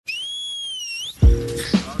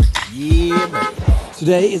Yeah, buddy.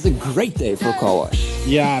 Today is a great day for Carwash.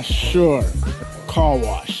 Yeah, sure.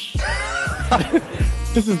 Carwash.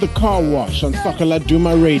 This is the Carwash on Sakala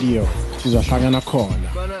Duma Radio. Sizohlangana khona.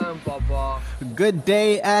 Good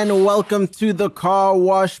day and welcome to the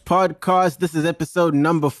Carwash podcast. This is episode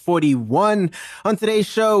number 41. On today's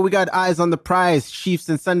show, we got eyes on the prize, Chiefs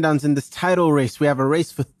and Sundowns in this title race. We have a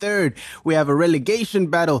race for third. We have a relegation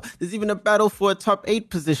battle. There's even a battle for a top 8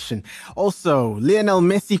 position. Also, Lionel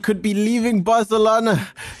Messi could be leaving Barcelona.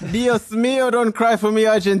 Dios mío, don't cry for me,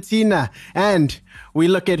 Argentina. And we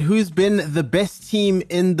look at who's been the best team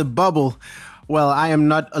in the bubble. Well, I am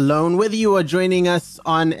not alone. Whether you are joining us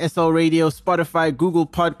on SL Radio, Spotify, Google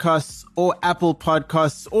Podcasts, or Apple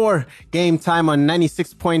Podcasts, or Game Time on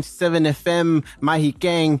 96.7 FM, Mahi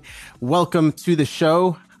Gang, welcome to the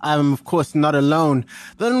show. I'm, of course, not alone.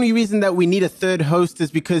 The only reason that we need a third host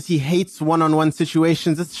is because he hates one-on-one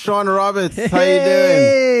situations. It's Sean Roberts. How you doing?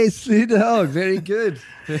 Hey, Slee Dog. Very good.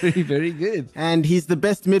 Very, very good. And he's the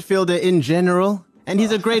best midfielder in general. And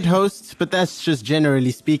he's a great host, but that's just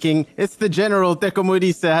generally speaking. It's the General, Teko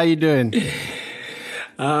Modise. How you doing?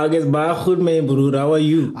 I guess baie goed my broer. How are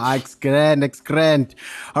you? Excellent.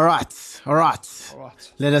 All right.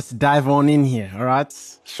 Let us dive on in here. All right,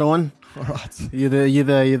 Sean. All right. You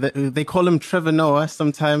the. They call him Trevor Noah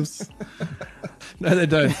sometimes. No, they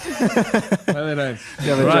don't. No, they don't.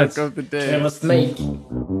 Yeah, the Right. joke of the day. Trevor Snake.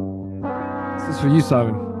 This is for you,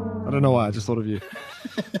 Simon. I don't know why. I just thought of you.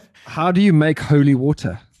 How do you make holy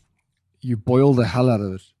water? You boil the hell out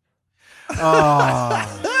of it.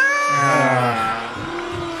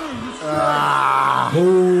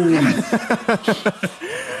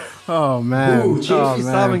 Oh man. Usually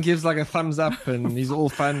Simon gives like a thumbs up and he's all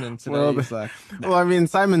fun, and today he's like, Well, I mean,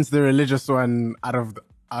 Simon's the religious one out of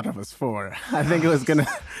us four. I think it was gonna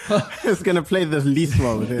play the least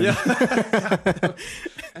well with him.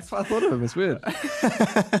 that's what I thought of him. It's weird.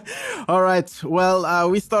 All right. Well,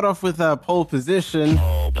 we start off with pole position.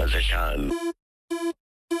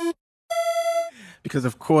 Because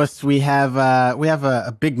of course we have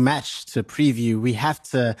a big match to preview. We have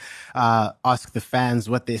to ask the fans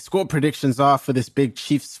what their score predictions are for this big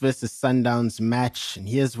Chiefs versus Sundowns match, and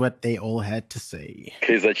here's what they all had to say.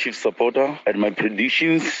 Kaizer Chiefs supporter, and my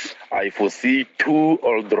predictions, I foresee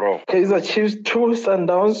 2-2 draw. Kaizer Chiefs 2,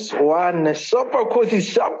 Sundowns 1. Super Kosi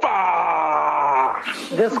Shapa!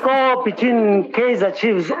 The score between Kaizer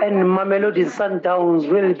Chiefs and Mamelodi Sundowns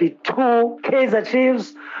will be 2 Kaizer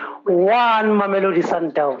Chiefs, 1 Mamelodi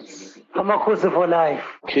Sundowns. Amakosi for life.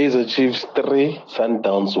 Kaizer Chiefs 3,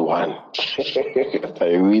 Sundowns 1.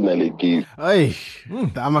 I win a league. Oy,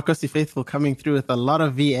 the Amakosi faithful coming through with a lot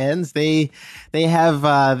of VNs. They have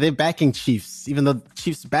they're backing Chiefs, even though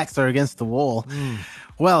Chiefs' backs are against the wall.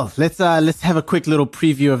 Well, let's have a quick little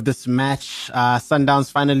preview of this match.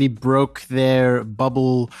 Sundowns finally broke their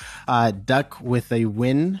bubble duck with a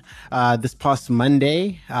win this past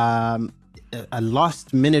Monday. A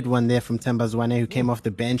last-minute one there from Masandawana, who came off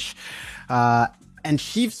the bench. And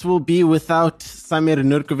Chiefs will be without Samir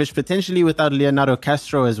Nurkovic, potentially without Leonardo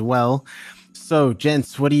Castro as well. So,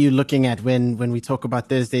 gents, what are you looking at when we talk about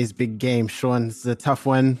Thursday's big game? Sean, it's a tough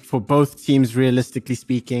one for both teams, realistically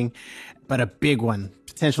speaking, but a big one,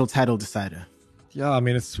 potential title decider. Yeah, I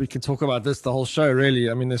mean, we can talk about this the whole show, really.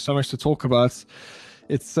 I mean, there's so much to talk about.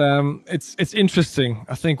 It's interesting.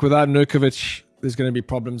 I think without Nurkovic, there's going to be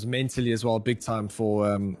problems mentally as well, big time for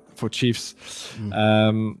Chiefs.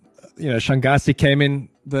 Shangasi came in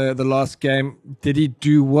the last game. Did he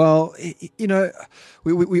do well?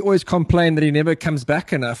 We always complain that he never comes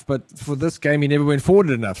back enough, but for this game, he never went forward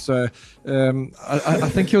enough. So I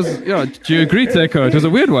think he was. Do you agree, Teko? It was a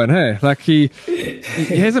weird one, hey? Like he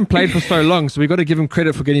hasn't played for so long, so we got to give him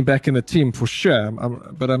credit for getting back in the team for sure.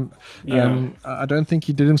 I don't think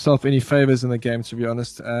he did himself any favors in the game, to be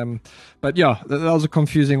honest. But yeah, that was a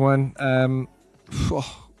confusing one.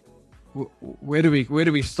 Where do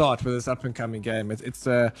we start with this up and coming game? It's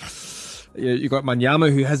you got Manyama,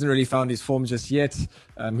 who hasn't really found his form just yet.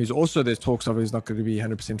 Who's also, there's talks of he's not going to be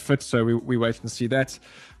 100% fit, so we wait and see that.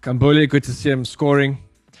 Kambole, good to see him scoring.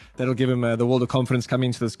 That'll give him the world of confidence coming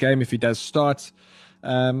into this game if he does start.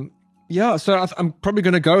 So I'm probably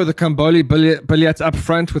going to go with the Kambole Billiat up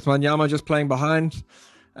front with Manyama just playing behind.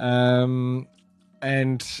 And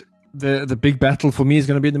the big battle for me is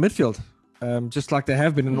going to be in the midfield. Just like they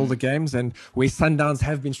have been in all the games, and where Sundowns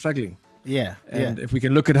have been struggling. And if we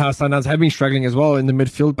can look at how Sundowns have been struggling as well in the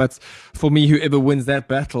midfield, but for me, whoever wins that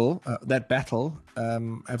battle, has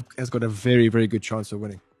got a very, very good chance of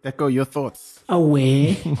winning. Teko, your thoughts?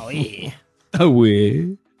 Away.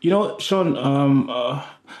 Away. Sean,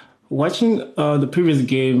 watching the previous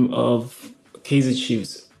game of Kaizer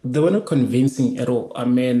Chiefs, they were not convincing at all. I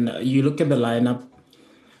mean, you look at the lineup.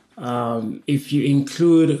 If you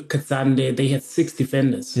include Katsande, they had 6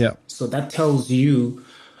 defenders. Yeah. So that tells you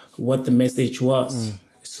what the message was.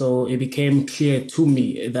 So it became clear to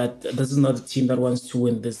me that this is not a team that wants to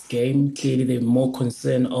win this game. Clearly, they're more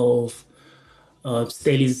concerned of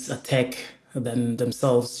Staley's attack than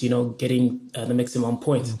themselves, getting the maximum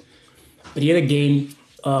points. But yet again,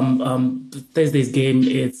 Thursday's game,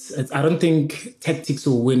 it's I don't think tactics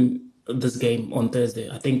will win this game on Thursday.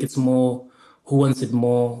 I think it's more who wants it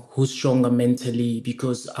more, who's stronger mentally.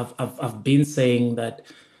 Because I've been saying that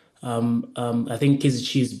I think Kaizer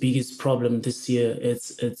Chiefs' biggest problem this year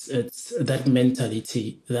it's that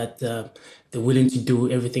mentality that they're willing to do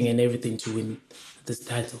everything to win this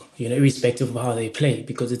title, irrespective of how they play.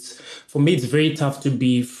 Because for me, it's very tough to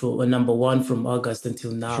be for a number one from August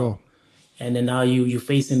until now. Sure. And then now you're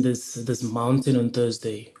facing this mountain on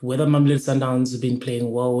Thursday. Whether Mamelodi Sundowns has been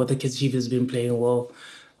playing well, whether Kaizer Chiefs has been playing well,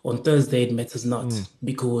 on Thursday it matters not,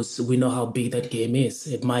 because we know how big that game is.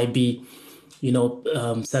 It might be,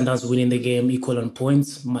 Sundowns winning the game equal on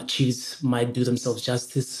points. Chiefs might do themselves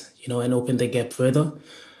justice, and open the gap further.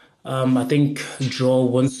 I think draw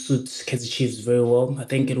won't suit Kaizer Chiefs very well. I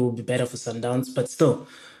think it will be better for Sundowns, but still.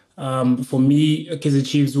 For me, Kaizer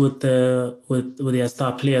Chiefs with their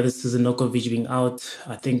star player this season, Nurkovic, being out,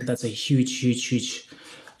 I think that's a huge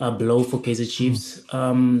blow for Kaizer Chiefs.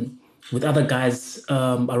 With other guys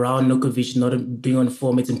around Nurkovic not being on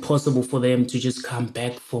form, it's impossible for them to just come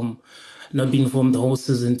back from not being in form the whole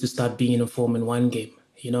season to start being in form in one game.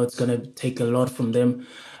 It's going to take a lot from them.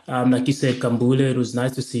 Like you said, Kambule, it was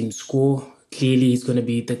nice to see him score. Clearly, he's going to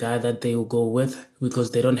be the guy that they will go with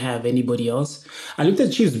because they don't have anybody else. I looked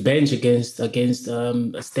at Chiefs' bench against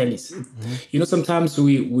Stellis. Sometimes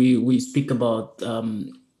we speak about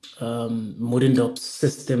Murindop's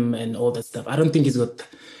system and all that stuff. I don't think he's got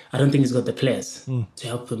the players to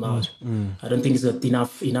help him out. I don't think he's got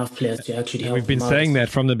enough players to actually help him out. We've been saying that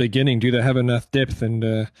from the beginning. Do they have enough depth? And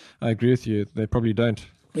I agree with you. They probably don't.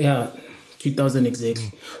 Yeah, 2000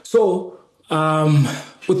 exactly. So.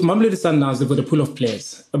 With Mamelodi Sundowns, they've got a pool of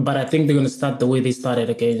players, but I think they're going to start the way they started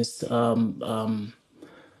against Arrows.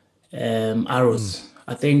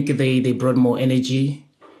 I think they brought more energy.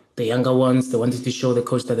 The younger ones, they wanted to show the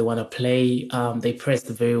coach that they want to play. They pressed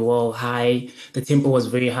very well, high. The tempo was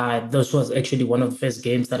very high. This was actually one of the first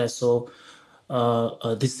games that I saw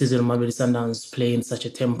this season. Mamelodi Sundowns play in such a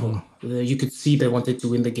tempo. You could see they wanted to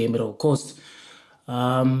win the game at all costs.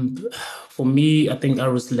 For me, I think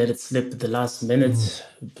Arus let it slip at the last minute.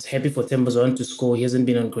 Was happy for Tembazon to score. He hasn't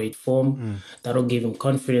been on great form. That'll give him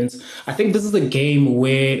confidence. I think this is a game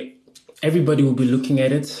where everybody will be looking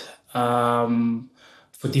at it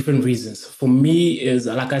for different reasons. For me, is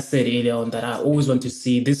like I said earlier on, that I always want to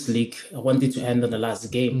see this league. I want it to end on the last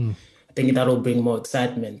game. I think that'll bring more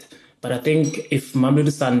excitement. But I think if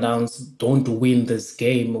Mamelodi Sundowns don't win this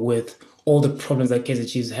game with all the problems that Kaizer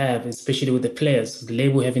Chiefs have, especially with the players,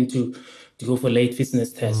 Lebo having to go for late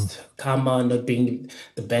fitness test, Khama not being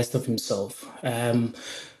the best of himself. They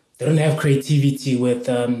don't have creativity with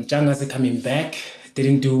Jangase coming back.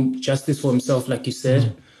 Didn't do justice for himself, like you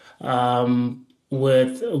said.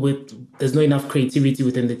 With there's not enough creativity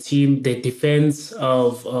within the team. The defense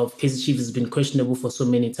of Kaizer Chiefs has been questionable for so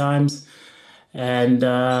many times. And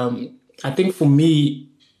I think for me,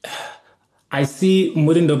 I see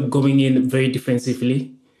Murindop going in very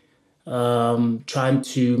defensively, trying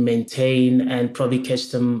to maintain and probably catch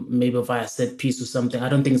them maybe via set piece or something. I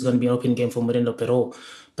don't think it's going to be an open game for Murindop at all.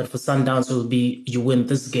 But for Sundowns, it will be you win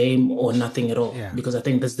this game or nothing at all. Yeah. Because I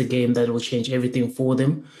think that's the game that will change everything for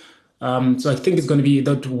them. So I think it's going to be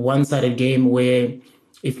that one-sided game where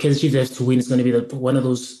if Kaizer Chiefs has to win, it's going to be one of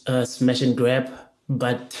those smash and grab.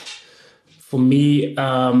 But for me,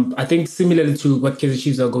 I think similarly to what Kaizer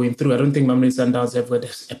Chiefs are going through, I don't think Mamelodi Sundowns have got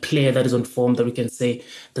a player that is on form that we can say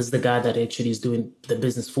this is the guy that actually is doing the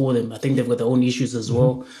business for them. I think they've got their own issues as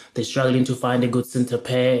well. They're struggling to find a good centre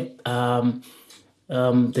pair.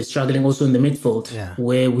 They're struggling also in the midfield,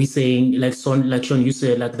 where we're saying, like Sean, you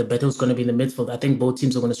said, like the battle's going to be in the midfield. I think both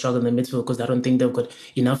teams are going to struggle in the midfield because I don't think they've got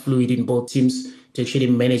enough fluid in both teams to actually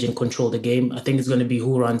manage and control the game. I think it's going to be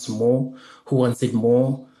who runs more, who wants it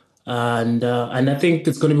more. And I think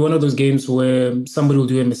it's going to be one of those games where somebody will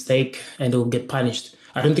do a mistake and they'll get punished.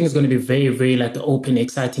 I don't think it's going to be very, very like an open,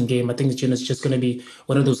 exciting game. I think it's just going to be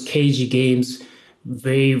one of those cagey games,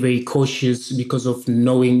 very, very cautious because of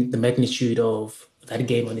knowing the magnitude of that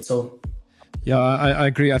game on its own. Yeah, I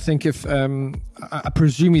agree. I think if I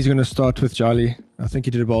presume he's going to start with Jali. I think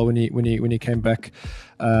he did well when he came back.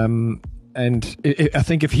 And I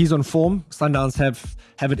think if he's on form, Sundowns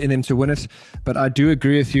have it in them to win it. But I do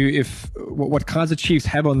agree with you. If what Kaizer Chiefs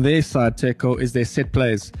have on their side, Teko, is their set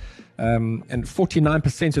plays. And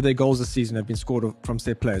 49% of their goals this season have been scored from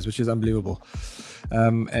set plays, which is unbelievable.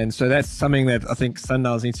 And so that's something that I think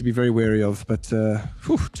Sundowns need to be very wary of. But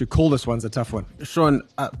to call this one's a tough one. Sean,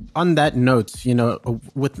 on that note,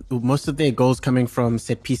 with most of their goals coming from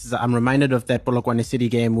set pieces, I'm reminded of that Polokwane City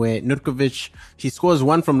game where Nurkovic, he scores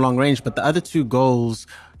one from long range, but the other two goals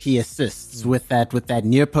he assists with that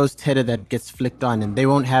near post header that gets flicked on, and they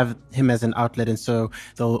won't have him as an outlet, and so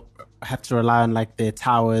they'll have to rely on like their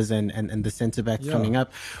towers and the centre backs coming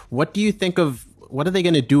up. What do you think of, what are they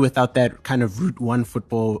going to do without that kind of route one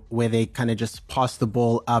football where they kind of just pass the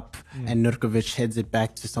ball up and Nurkovic heads it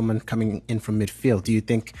back to someone coming in from midfield? Do you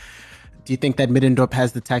think that Middendorp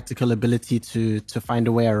has the tactical ability to find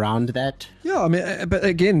a way around that? Yeah, I mean, but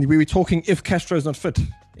again, we were talking if Castro's not fit.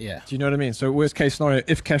 Yeah. Do you know what I mean? So worst case scenario,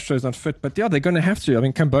 if Castro's not fit. But yeah, they're going to have to. I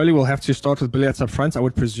mean, Kamboli will have to start with Billiat up front, I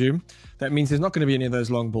would presume. That means there's not going to be any of those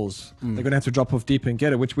long balls. They're going to have to drop off deep and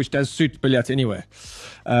get it, which does suit Billiat anyway.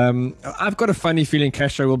 I've got a funny feeling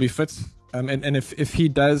Castro will be fit. And if he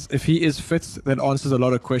is fit, that answers a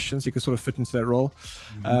lot of questions. He could sort of fit into that role.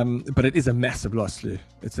 But it is a massive loss, Lou.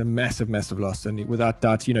 It's a massive, massive loss. And without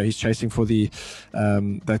doubt, he's chasing for the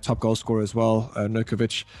top goal scorer as well,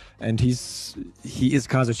 Nurkovic. And he is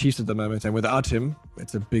Kaizer Chiefs at the moment. And without him,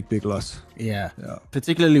 it's a big, big loss. Yeah.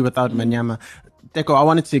 Particularly without Manyama. Teko, I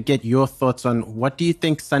wanted to get your thoughts on what do you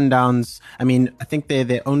think Sundowns, I mean, I think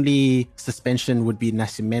their only suspension would be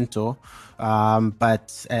Nascimento,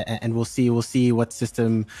 but we'll see what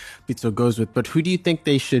system Pitso goes with. But who do you think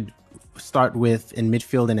they should start with in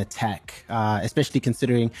midfield and attack, especially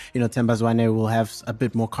considering, Tembazwane will have a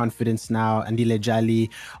bit more confidence now. Andile Jali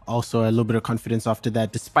also a little bit of confidence after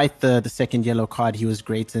that. Despite the second yellow card, he was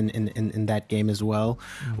great in that game as well.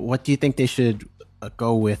 What do you think they should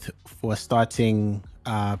go with for starting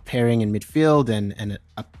pairing in midfield and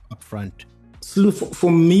up front? So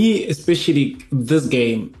for me, especially this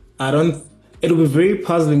game, it'll be very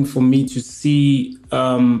puzzling for me to see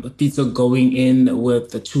Pizzo going in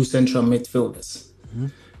with the two central midfielders,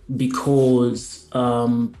 because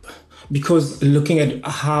looking at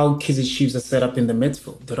how Kaizer Chiefs are set up in the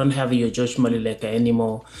midfield, they don't have your Josh Maluleka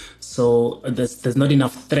anymore, so there's not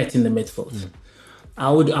enough threat in the midfield. I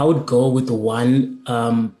would go with one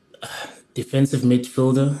defensive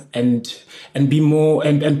midfielder and be more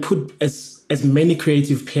and put as many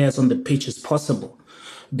creative players on the pitch as possible.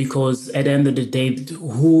 Because at the end of the day,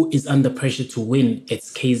 who is under pressure to win?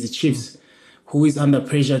 It's Kaizer Chiefs. Who is under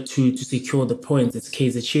pressure to secure the points? It's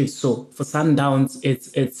Kaizer Chiefs. So for Sundowns,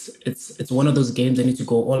 it's one of those games that need to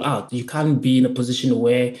go all out. You can't be in a position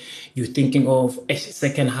where you're thinking of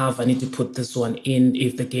second half, I need to put this one in.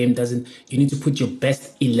 If the game doesn't, you need to put your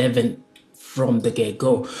best 11 from the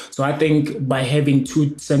get-go. So I think by having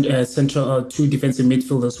two defensive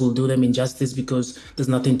midfielders will do them injustice because there's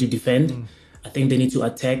nothing to defend. I think they need to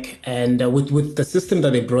attack, and with the system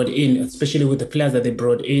that they brought in, especially with the players that they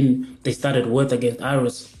brought in, they started with against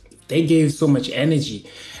Iris. They gave so much energy,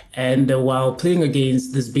 and while playing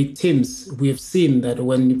against these big teams, we have seen that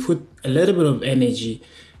when you put a little bit of energy,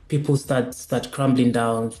 people start crumbling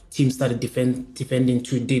down. Teams started defending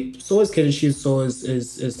too deep. So is Kaizer Chiefs, so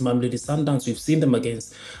is Mamelodi Sundowns. We've seen them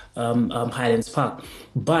against Highlands Park,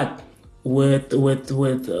 but with the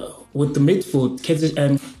midfield,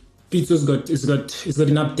 Pizzo's got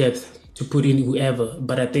enough depth to put in whoever,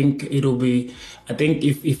 but I think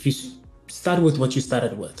if you start with what you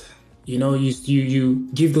started with, you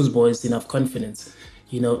give those boys enough confidence,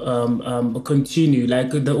 continue,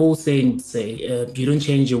 like the old saying say, you don't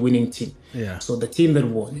change your winning team. Yeah. So the team that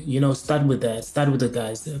won, start with that. Start with the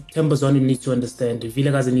guys. The Tembazwane need to understand. The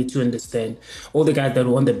Villa guys need to understand. All the guys that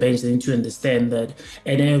were on the bench, they need to understand that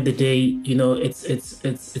at the end of the day,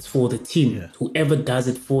 it's for the team. Yeah. Whoever does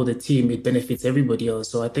it for the team, it benefits everybody else.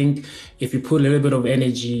 So I think if you put a little bit of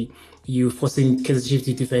energy, you're forcing Kaizer Chiefs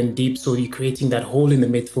to defend deep, so you're creating that hole in the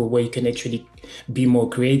midfield where you can actually be more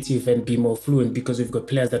creative and be more fluent because we've got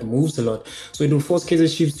players that moves a lot. So it will force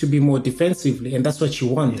Kaizer Chiefs to be more defensively, and that's what you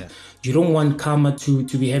want. Yeah. You don't want Khama to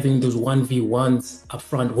be having those 1v1s up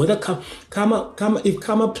front. Whether Khama if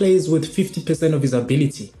Khama plays with 50% of his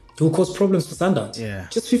ability, He will cause problems for Sundowns. Yeah.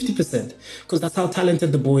 Just 50%, because that's how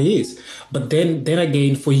talented the boy is. But then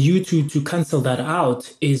again, for you to cancel that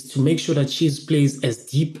out is to make sure that Chiefs plays as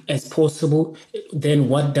deep as possible. Then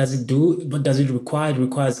what does it do? What does it require? It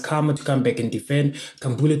requires Khama to come back and defend,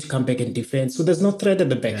 Kambula to come back and defend. So there's no threat at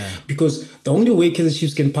the back. Because the only way Kaizer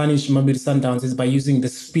Chiefs can punish Mamelodi Sundowns is by using the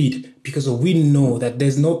speed. Because we know that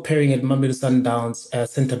there's no pairing at Mamelodi Sundowns,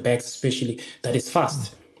 centre backs especially, that is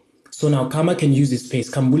fast. So now Khama can use his space,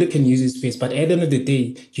 Kambula can use his space, but at the end of the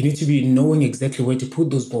day, you need to be knowing exactly where to put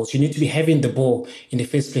those balls. You need to be having the ball in the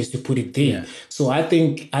first place to put it there. Yeah. So I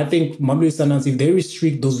think Mamelodi Sundowns, if they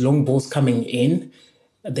restrict those long balls coming in,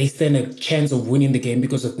 they stand a chance of winning the game,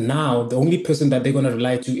 because of now the only person that they're going to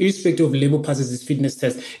rely to, irrespective of Lebo passes his fitness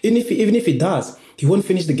test, even if he does, he won't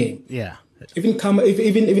finish the game. Yeah.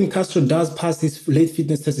 Even Castro does pass his late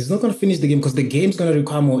fitness test, he's not going to finish the game, because the game's going to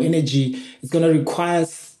require more energy. It's going to require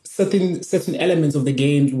certain elements of the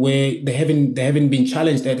game where they haven't been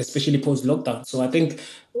challenged at, especially post lockdown. So I think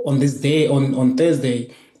on this day, on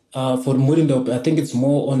Thursday, for Murindo, I think it's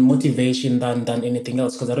more on motivation than anything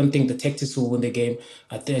else, because I don't think the tactics will win the game.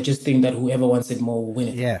 I just think that whoever wants it more will win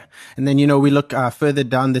it. Yeah. And then, we look further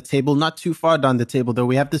down the table, not too far down the table, though.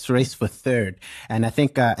 We have this race for third. And I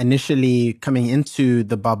think initially coming into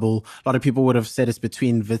the bubble, a lot of people would have said it's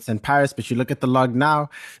between Wits and Paris. But you look at the log now,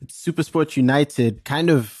 it's SuperSport United, kind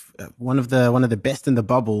of one of the best in the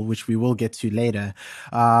bubble, which we will get to later.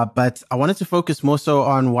 But I wanted to focus more so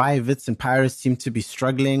on why Wits and Paris seem to be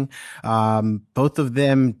struggling. Both of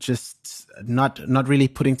them just not really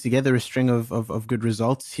putting together a string of good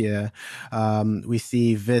results here. We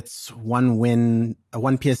see Wits one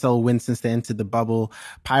PSL win since they entered the bubble.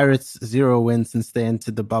 Pirates 0 wins since they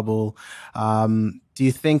entered the bubble. Do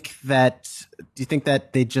you think that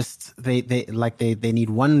they need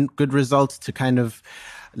one good result to kind of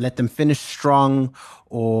let them finish strong?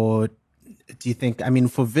 Or do you think,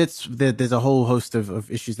 for Wits, there's a whole host of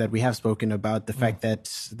issues that we have spoken about. The fact that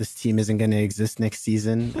this team isn't going to exist next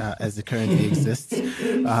season as it currently exists.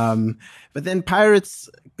 But then Pirates,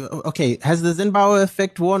 okay, has the Zimbabwe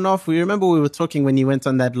effect worn off? We remember we were talking when he went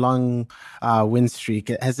on that long win streak.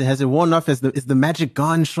 Has it worn off? Is the magic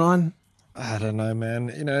gone, Sean? I don't know, man.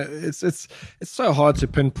 It's so hard to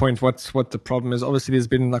pinpoint what the problem is. Obviously, there's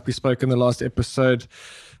been, like we spoke in the last episode,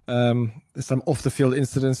 some off-the-field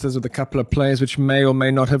incidences with a couple of players which may or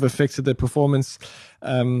may not have affected their performance.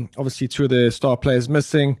 Obviously, 2 of their star players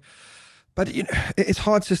missing. But it's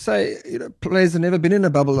hard to say. Players have never been in a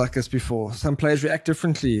bubble like this before. Some players react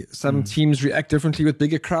differently. Some teams react differently with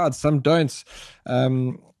bigger crowds. Some don't.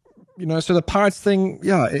 So the Pirates thing,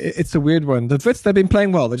 it's a weird one. The Wits, they've been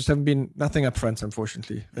playing well. They just haven't been nothing up front,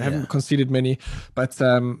 unfortunately. They haven't conceded many. But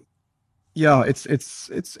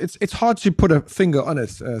it's hard to put a finger on it,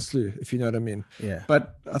 Slew, if you know what I mean. Yeah.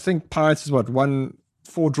 But I think Pirates is won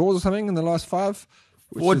 4 draws or something in the last 5.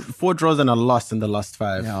 Four draws and a loss in the last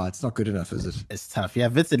 5. Yeah, it's not good enough, is it? It's tough. Yeah,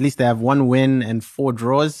 Wits, at least they have 1 win and 4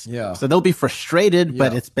 draws. Yeah. So they'll be frustrated,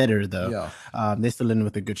 but it's better though. Yeah. They're still in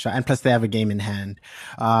with a good shot. And plus they have a game in hand.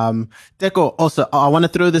 Teko, also, I want to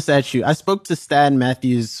throw this at you. I spoke to Stan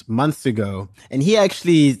Matthews months ago, and he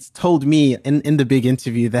actually told me in the big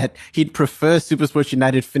interview that he'd prefer SuperSport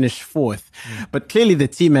United finish 4th. But clearly the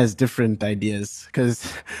team has different ideas,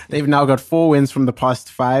 because they've now got 4 wins from the past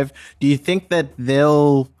 5. Do you think that they're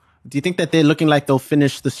looking like they'll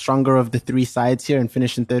finish the stronger of the 3 sides here and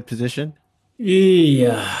finish in 3rd position?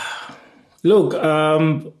 Yeah. Look,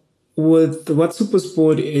 with what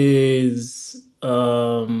SuperSport is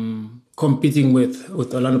competing with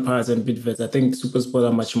Orlando Pirates and Bidvets, I think SuperSport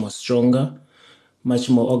are much more stronger, much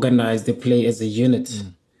more organized. They play as a unit,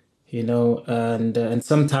 and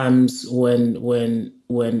sometimes when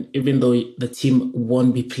even though the team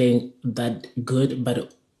won't be playing that good,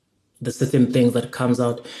 but the certain things that comes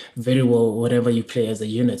out very well whenever you play as a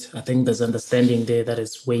unit. I think there's understanding there that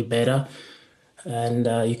is way better, and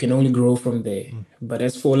you can only grow from there. But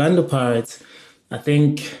as for Orlando Pirates, I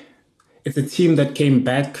think it's a team that came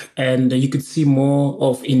back, and you could see more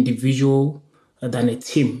of individual than a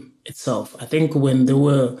team itself. I think when they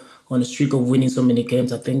were on a streak of winning so many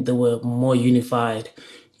games, I think they were more unified.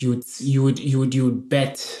 You would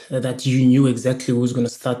bet that you knew exactly who's going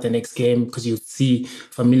to start the next game, because you'd see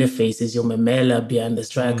familiar faces, your Memela behind the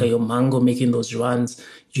striker, your Mango making those runs.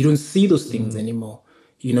 You don't see those things anymore.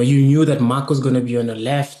 You knew that Marco's going to be on the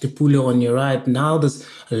left, Tupulo on your right. Now there's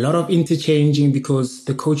a lot of interchanging, because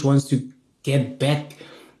the coach wants to get back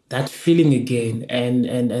that feeling again. And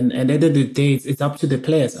at the end of the day, it's up to the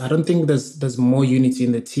players. I don't think there's more unity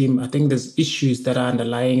in the team. I think there's issues that are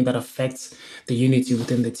underlying that affects the unity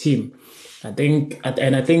within the team. I think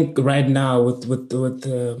right now with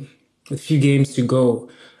few games to go,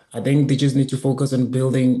 I think they just need to focus on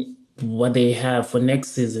building what they have for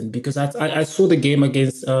next season. Because I saw the game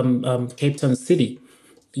against Cape Town City.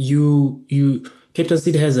 Cape Town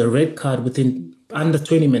City has a red card within under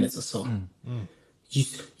 20 minutes or so.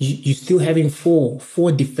 You still having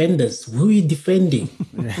four defenders. Who are you defending?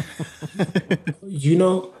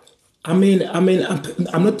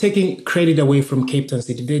 I'm not taking credit away from Cape Town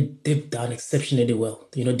City. They've done exceptionally well.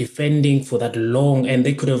 Defending for that long, and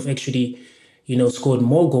they could have actually, scored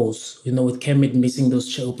more goals. With Kemet missing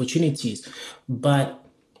those opportunities, but.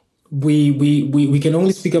 We can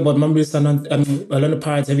only speak about Mamelodi Sundowns and Orlando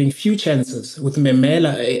Pirates having few chances with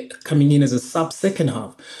Memela coming in as a sub second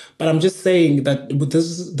half. But I'm just saying that this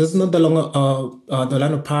is not the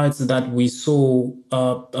Orlando Pirates that we saw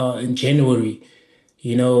in January,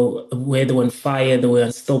 where they were on fire, they were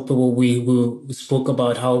unstoppable. We spoke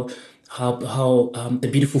about how the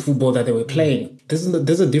beautiful football that they were playing. This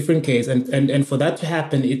is a different case, and for that to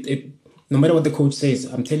happen, it no matter what the coach says,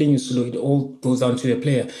 I'm telling you, Sulu, it all goes down to the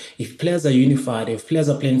player. If players are unified, if players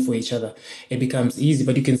are playing for each other, it becomes easy.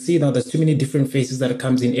 But you can see now there's too many different faces that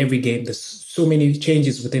comes in every game. There's so many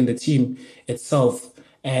changes within the team itself,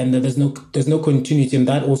 and there's no continuity, and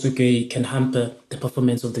that also can hamper the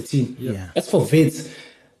performance of the team. Yeah. As for Vets,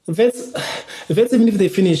 even if they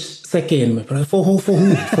finish second, for who? For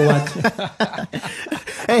what?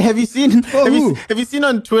 Hey, have you seen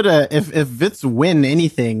on Twitter if Vits win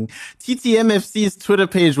anything, TTMFC's Twitter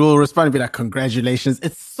page will respond and be like, "Congratulations!"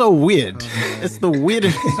 It's so weird. It's the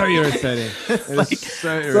weirdest. So irritating.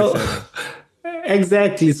 So irritating.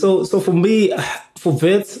 Exactly. So for me, for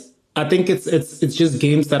Vits, I think it's just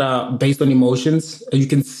games that are based on emotions. You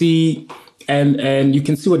can see. And you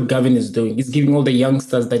can see what Gavin is doing. He's giving all the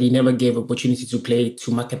youngsters that he never gave opportunity to play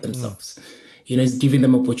to market themselves. He's giving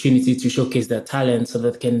them opportunity to showcase their talent so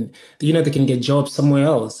that they can get jobs somewhere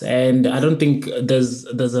else. And I don't think there's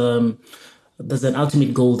an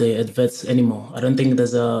ultimate goal there at Vets anymore. I don't think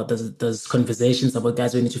there's conversations about,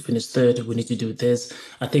 guys, we need to finish third, we need to do this.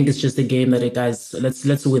 I think it's just a game that, guys,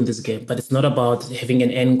 let's win this game. But it's not about having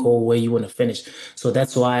an end goal where you want to finish. So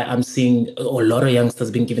that's why I'm seeing a lot of youngsters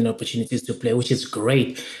being given opportunities to play, which is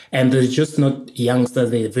great. And they're just not youngsters,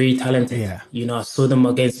 they're very talented. Yeah. I saw them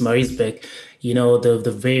against Maritzburg,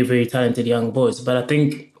 the very, very talented young boys. But I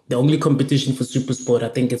think the only competition for SuperSport, I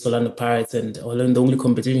think it's Orlando Pirates, and the only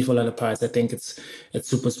competition for Orlando Pirates, I think it's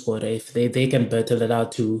SuperSport. If they can battle it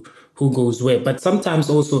out to who goes where. But sometimes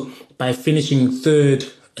also by finishing third,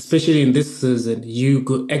 especially in this season,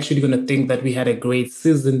 you actually going to think that we had a great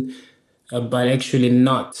season, but actually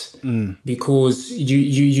not. Because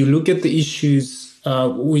you look at the issues,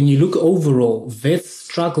 when you look overall, Vets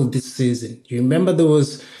struggled this season. You remember there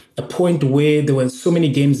was a point where there were so many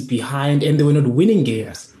games behind and they were not winning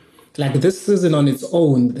games. Like this season on its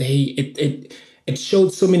own, it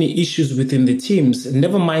showed so many issues within the teams.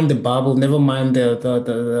 Never mind the bubble, never mind the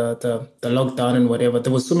lockdown and whatever.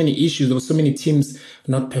 There were so many issues. There were so many teams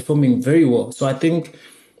not performing very well. So I think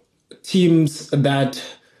there's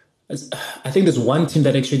one team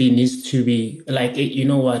that actually needs to be like, hey, you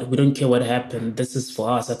know what? We don't care what happened. This is for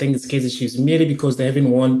us. I think it's Kaizer Chiefs, merely because they haven't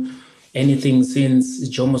won anything since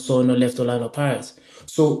Joe Mosono left Orlando Pirates.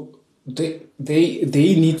 So they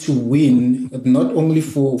need to win, not only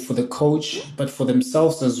for the coach but for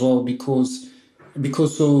themselves as well, because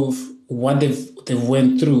of what they've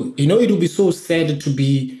went through. It will be so sad to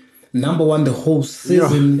be number one the whole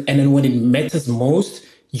season, and then when it matters most,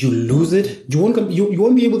 you lose it. You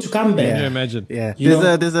won't be able to come back. Can you imagine? Yeah.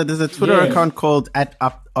 There's a Twitter account called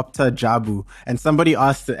 @Opta and somebody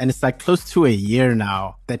asked it, and it's like close to a year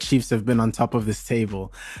now that Chiefs have been on top of this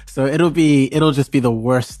table. So it'll just be the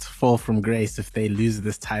worst fall from grace if they lose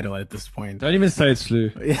this title at this point. Don't even say it,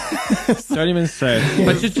 Slew. Don't even say it.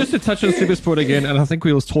 But just to touch on SuperSport again, and I think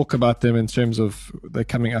we'll talk about them in terms of they're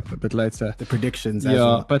coming up a bit later. The predictions. As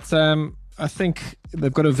well. But I think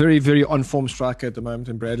they've got a very, very on-form striker at the moment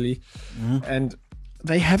in Bradley. And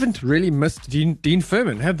they haven't really missed Dean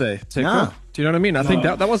Furman, have they? No. Do you know what I mean? I think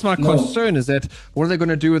that was my concern, is that what are they going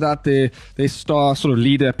to do without their star sort of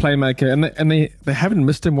leader, playmaker, and they haven't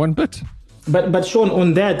missed him one bit. But Sean,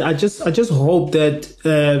 on that, I just hope that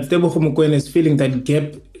Teko Modise is feeling that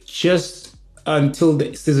gap just until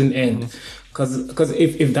the season ends. Because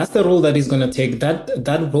if that's the role that he's gonna take,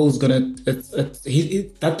 that role is gonna that's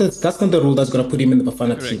not the role that's gonna put him in the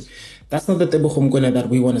Bafana team. That's not the Tebogo Mkwena that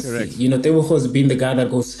we want to see. You know, Tebogo has been the guy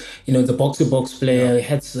that goes, you know, the box-to-box player,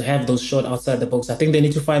 has to have those shots outside the box. I think they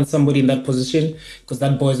need to find somebody in that position because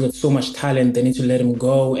that boy's got so much talent. They need to let him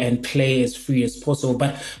go and play as free as possible.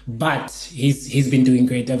 But he's been doing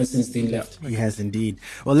great ever since Dean left. He has indeed.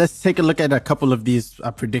 Well, let's take a look at a couple of these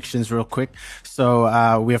predictions real quick.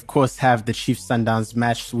 So we, of course, have the Chiefs Sundowns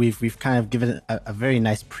match. We've kind of given a very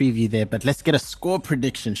nice preview there, but let's get a score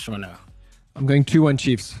prediction, Shona. I'm going 2-1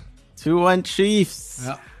 Chiefs. 2-1 Chiefs.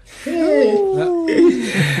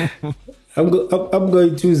 Yeah. I'm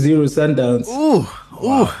going 2-0 Sundowns. Ooh.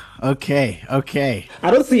 Okay.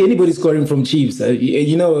 I don't see anybody scoring from Chiefs.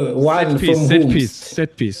 You know, one from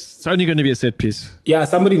Set piece. It's only going to be a set piece. Yeah,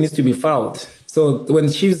 somebody needs to be fouled. So when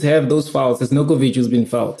Chiefs have those fouls, there's Nurkovic who's been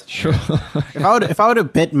fouled. Sure. If I were to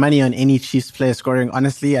bet money on any Chiefs player scoring,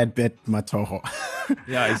 honestly, I'd bet Matoho.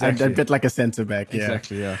 Yeah, exactly. I'd bet like a centre back. Yeah.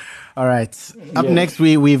 Exactly. Yeah. All right. Up next,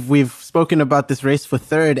 we've spoken about this race for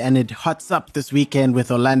third, and it hots up this weekend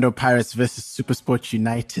with Orlando Pirates versus SuperSport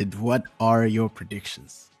United. What are your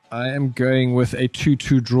predictions? I am going with a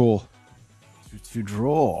 2-2 draw. 2-2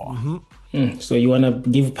 draw. Mm-hmm. So you want to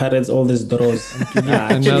give Pirates all these draws?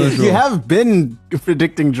 You have been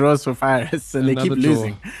predicting draws for Pirates, and they keep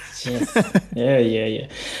losing. Yes. Yeah.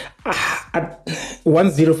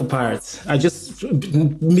 1-0 for Pirates. I just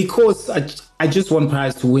want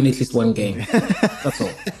Pirates to win at least one game. That's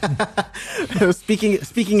all. Speaking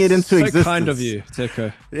it into existence. So kind of you,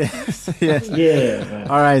 Teko. Yes. Yeah.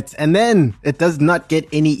 All right. And then it does not get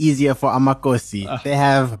any easier for Amakosi. They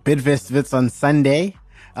have Bidvest Wits on Sunday.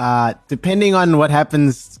 Depending on what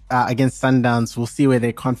happens against Sundowns, we'll see where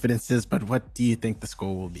their confidence is. But what do you think the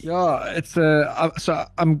score will be? Yeah, it's so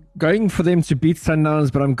I'm going for them to beat Sundowns,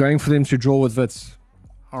 but I'm going for them to draw with Wits.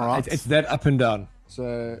 All right, it's that up and down.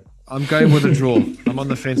 So I'm going with a draw. I'm on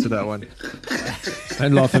the fence with that one.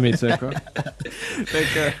 Don't laugh at me, Teko.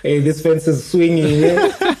 Hey, this fence is swinging.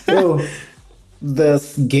 Yeah? So the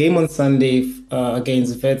game on Sunday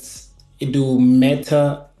against Wits, it will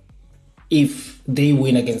matter if they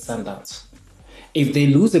win against Sundowns. If they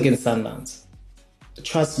lose against Sundowns,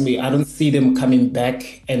 trust me, I don't see them coming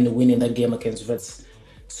back and winning that game against Wits.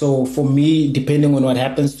 So for me, depending on what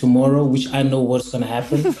happens tomorrow, which I know what's going to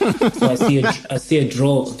happen, so I see a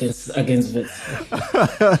draw against Wits.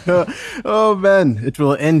 Oh man, it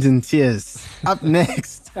will end in tears. Up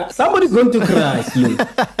next, somebody's going to cry,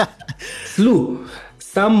 Slew.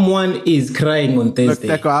 Someone is crying on Thursday.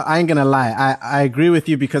 Look, Teko, I ain't gonna lie. I agree with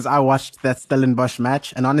you because I watched that Stellenbosch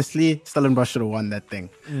match, and honestly, Stellenbosch should have won that thing.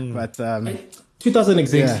 But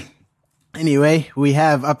 2006. Yeah. Anyway, we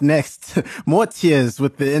have up next more tears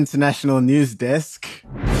with the International News Desk.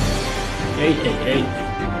 Hey.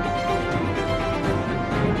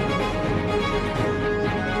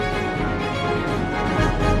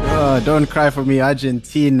 Oh, don't cry for me,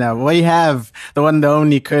 Argentina. We have the one, the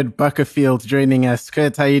only Kurt Buckerfield joining us.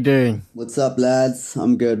 Kurt, how you doing? What's up, lads?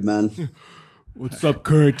 I'm good, man. What's up,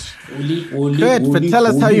 Kurt? Kurt, but tell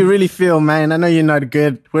us how you really feel, man. I know you're not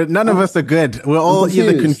good. None of us are good. We're all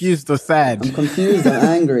either confused or sad. I'm confused. I'm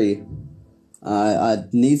angry. I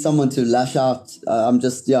need someone to lash out. I'm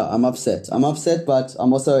upset. I'm upset, but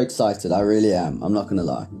I'm also excited. I really am. I'm not going to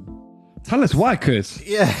lie. Tell us why, Kurt.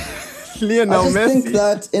 Yeah. Lionel I just Messi. think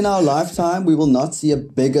that in our lifetime, we will not see a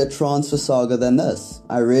bigger transfer saga than this.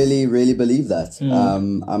 I really, really believe that.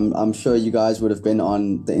 I'm sure you guys would have been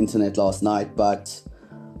on the internet last night, but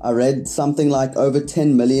I read something like over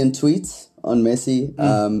 10 million tweets on Messi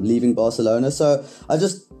leaving Barcelona. So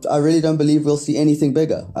I really don't believe we'll see anything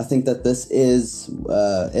bigger. I think that this is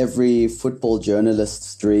every football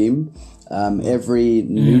journalist's dream. Every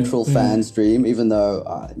neutral fan's dream, even though,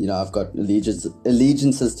 I've got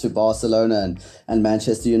allegiances to Barcelona and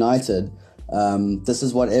Manchester United. This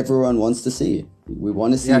is what everyone wants to see. We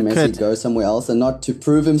want to see Messi go somewhere else, and not to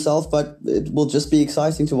prove himself, but it will just be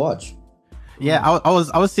exciting to watch. Yeah, I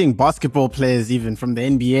was seeing basketball players even from the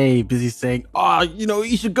NBA busy saying,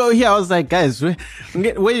 you should go here. I was like, guys, where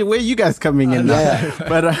are you guys coming in?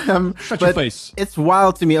 But Shut your face. It's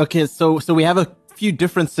wild to me. Okay, so we have a few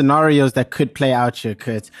different scenarios that could play out here,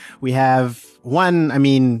 Kurt. We have one,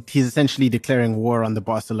 he's essentially declaring war on the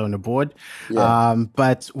Barcelona board.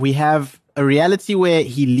 But we have a reality where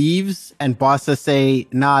he leaves and Barca say,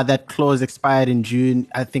 nah, that clause expired in June.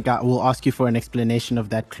 I think I will ask you for an explanation of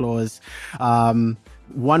that clause. One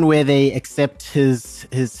where they accept his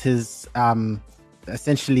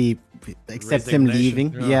essentially accept him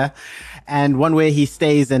leaving. Yeah. And one where he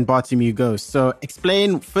stays and Bartomeu goes. So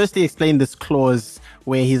firstly explain this clause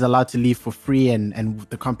where he's allowed to leave for free and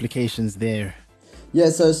the complications there. Yeah,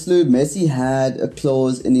 so Slew, Messi had a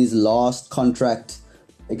clause in his last contract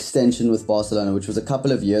extension with Barcelona, which was a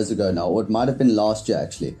couple of years ago now, or it might have been last year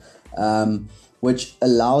actually, which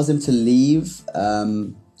allows him to leave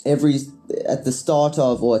at the start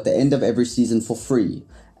of or at the end of every season for free.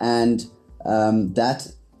 And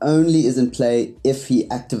that only is in play if he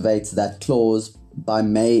activates that clause by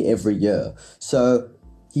May every year. So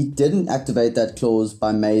he didn't activate that clause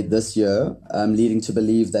by May this year, leading to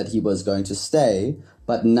believe that he was going to stay.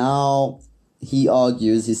 But now he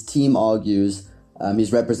argues, his team argues,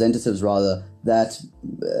 his representatives rather, that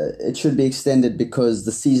it should be extended because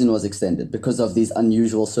the season was extended because of these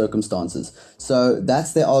unusual circumstances. So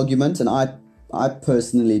that's their argument, and I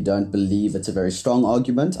personally don't believe it's a very strong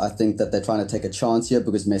argument. I think that they're trying to take a chance here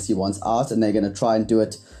because Messi wants out, and they're going to try and do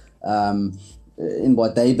it in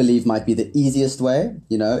what they believe might be the easiest way.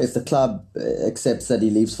 You know, if the club accepts that he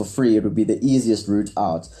leaves for free, it would be the easiest route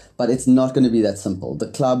out. But it's not going to be that simple. The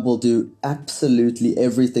club will do absolutely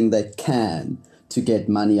everything they can to get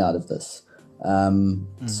money out of this.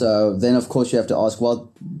 So then, of course, you have to ask,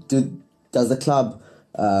 well, does the club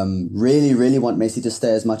really, really want Messi to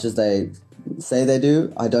stay as much as they say they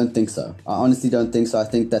do? I don't think so. I honestly don't think so. I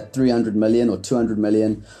think that 300 million or 200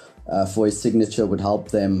 million for his signature would help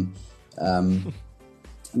them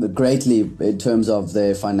greatly in terms of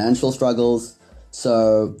their financial struggles.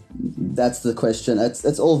 So that's the question.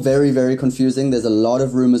 It's all very, very confusing. There's a lot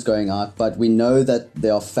of rumors going out, but we know that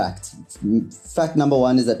there are facts. Fact number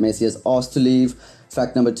one is that Messi has asked to leave.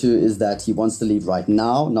 Fact number two is that he wants to leave right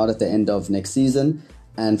now, not at the end of next season.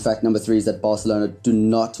 And fact number three is that Barcelona do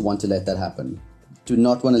not want to let that happen. Do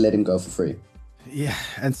not want to let him go for free. Yeah,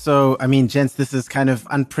 and so, I mean, gents, this is kind of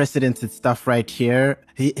unprecedented stuff right here.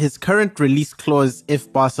 His current release clause,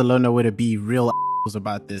 if Barcelona were to be real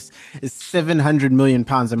about this, is 700 million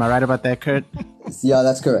pounds. Am I right about that, Kurt? Yeah,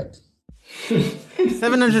 that's correct.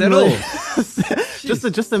 700 million.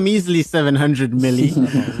 just a measly 700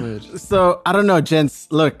 milli. So I don't know, gents.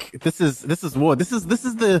 Look, this is war. This is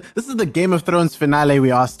the Game of Thrones finale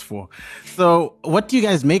we asked for. So what do you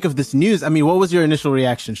guys make of this news? I mean, what was your initial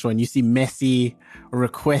reaction, Sean? You see Messi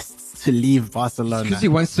requests to leave Barcelona because he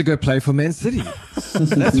wants to go play for Man City.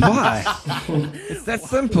 That's why. It's that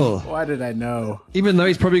simple. Why did I know? Even though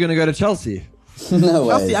he's probably going to go to Chelsea. No way.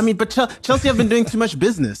 Chelsea, I mean, but Chelsea have been doing too much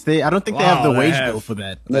business. I don't think they have the wage bill for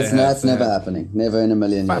that. That's never happening. Never in a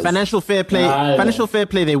million years. Financial fair play. Financial fair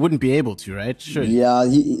play. They wouldn't be able to, right? Sure. Yeah.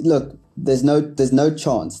 Look, there's no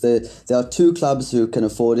chance. There are two clubs who can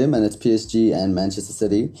afford him, and it's PSG and Manchester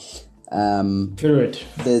City. Period.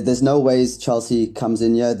 There's no ways Chelsea comes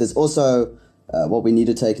in here. There's also what we need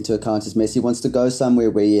to take into account is Messi wants to go somewhere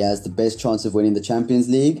where he has the best chance of winning the Champions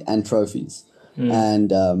League and trophies.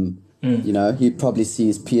 And you know, he probably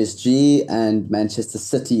sees PSG and Manchester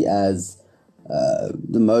City as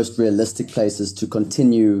the most realistic places to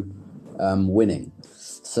continue winning.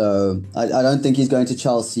 So I don't think he's going to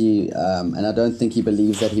Chelsea, and I don't think he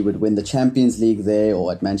believes that he would win the Champions League there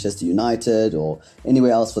or at Manchester United or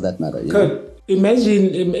anywhere else for that matter. You know?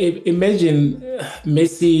 Imagine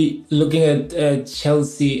Messi looking at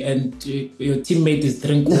Chelsea and your teammate is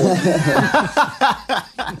drinking water.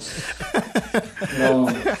 No.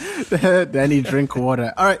 Danny, drink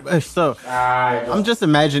water. All right, so I'm just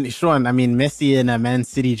imagining, Sean, I mean, Messi in a Man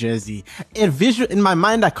City jersey. In my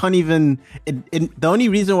mind, I can't even... the only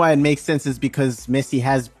reason why it makes sense is because Messi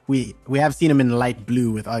has... We have seen him in light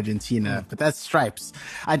blue with Argentina, but that's stripes.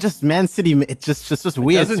 Man City, it's just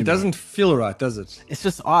weird. It doesn't feel right, does it? It's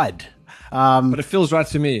just odd. But it feels right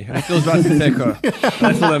to me. And it feels right to Teko.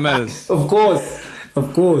 That's all that matters. Of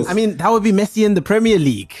course. I mean, that would be Messi in the Premier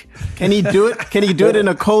League. Can he do it? Can he do it in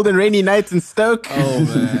a cold and rainy night in Stoke? Oh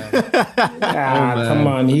man! Come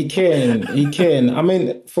on, he can. I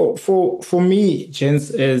mean, for me, gents,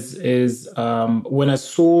 is when I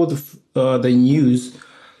saw the news,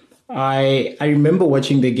 I remember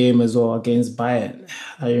watching the game as well against Bayern.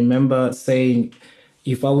 I remember saying,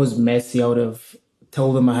 if I was Messi, I would have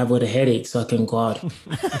told them I have got a headache so I can go out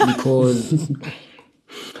because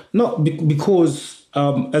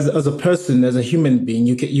as a person, as a human being,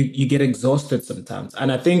 you get exhausted sometimes. And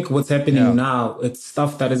I think what's happening now, it's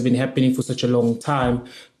stuff that has been happening for such a long time,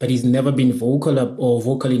 but he's never been vocal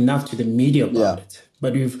enough to the media about it.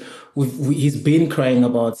 But he's been crying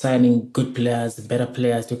about signing good players, better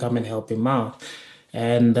players to come and help him out.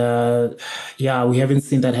 And we haven't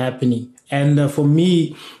seen that happening. And for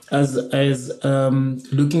me, as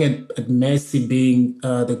looking at Messi being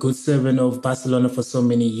the good servant of Barcelona for so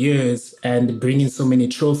many years and bringing so many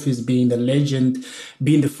trophies, being the legend,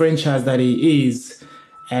 being the franchise that he is,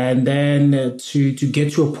 and then to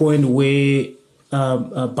get to a point where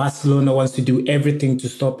Barcelona wants to do everything to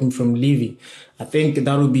stop him from leaving. I think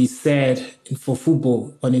that would be sad for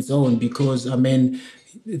football on its own, because, I mean,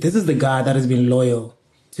 this is the guy that has been loyal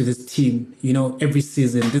to this team, every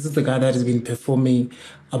season. This is the guy that has been performing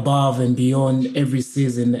above and beyond every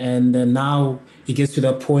season. And now it gets to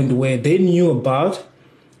that point where they knew about.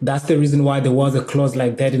 That's the reason why there was a clause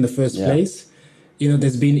like that in the first place.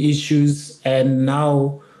 There's been issues, and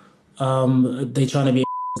now they're trying to be,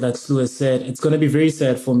 like Slu has said. It's going to be very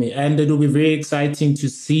sad for me, and it will be very exciting to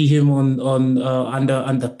see him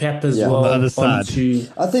under Pep as well. On the other side.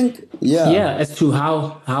 I think, as to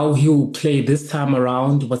how he will play this time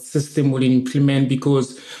around, what system will he implement,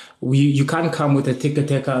 because you can't come with a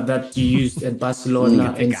tiki-taka that you used at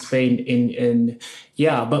Barcelona in Spain.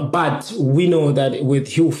 But we know that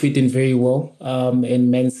he'll fit in very well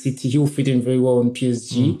in Man City. He'll fit in very well in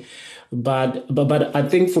PSG. But I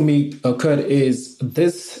think for me, Kurt, is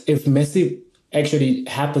this, if Messi actually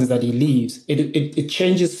happens that he leaves, it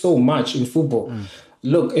changes so much in football.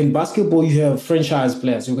 Look, in basketball, you have franchise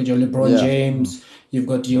players. You've got your LeBron James, you've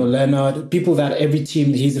got your Leonard, people that every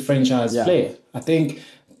team, he's a franchise player. I think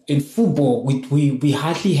in football, we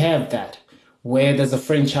hardly have that, where there's a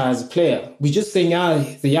franchise player. We're just saying,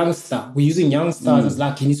 the youngster. We're using youngsters as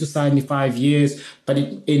like, he needs to sign in 5 years. But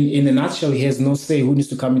in a nutshell, he has no say who needs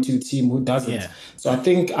to come into the team, who doesn't. Yeah. So I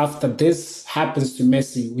think after this happens to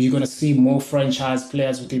Messi, we're going to see more franchise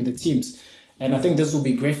players within the teams. And I think this will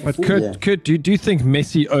be great for football. Kurt, do you think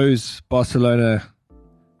Messi owes Barcelona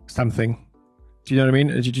something? Do you know what I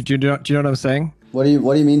mean? Do you know what I'm saying? What do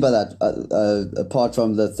you mean by that? Apart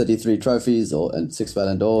from the 33 trophies and 6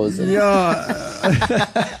 Ballon d'Ors? Exactly.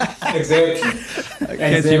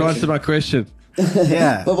 Okay, so you answered my question.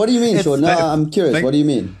 Yeah. But what do you mean, Sean? No, I'm curious. What do you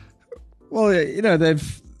mean? Well,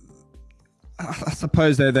 I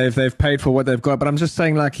suppose they've paid for what they've got, but I'm just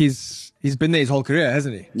saying, like, he's been there his whole career,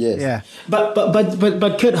 hasn't he? Yes. Yeah.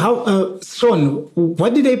 But Kurt, Sean,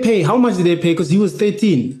 what did they pay? How much did they pay? Because he was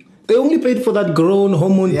 13. They only paid for that grown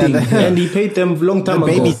hormone thing, and he paid them a long time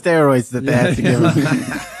ago. Baby steroids that they had to give him.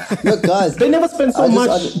 Look, guys, they never spent so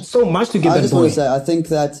much to get that boy. I just want to say, I think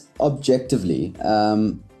that objectively,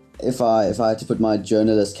 if I had to put my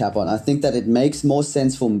journalist cap on, I think that it makes more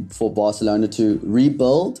sense for Barcelona to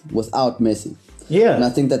rebuild without Messi. Yeah, and I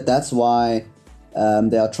think that's why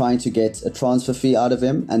they are trying to get a transfer fee out of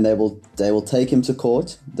him, and they will take him to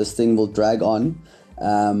court. This thing will drag on.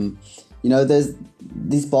 There's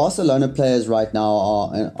these Barcelona players right now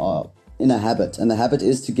are in a habit, and the habit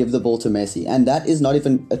is to give the ball to Messi, and that is not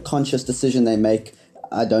even a conscious decision they make,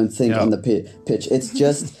 I don't think, on the pitch.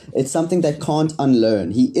 It's something they can't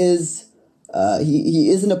unlearn. He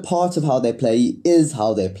isn't a part of how they play. He is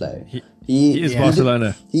how they play. He is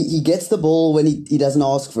Barcelona. He gets the ball when he doesn't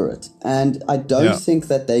ask for it, and I don't think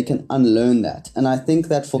that they can unlearn that. And I think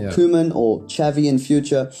that for Koeman or Xavi in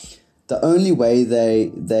future, the only way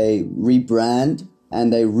they rebrand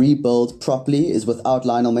and they rebuild properly is without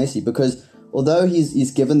Lionel Messi, because although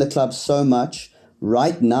he's given the club so much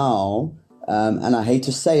right now, and I hate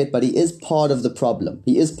to say it, but he is part of the problem.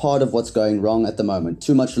 He is part of what's going wrong at the moment.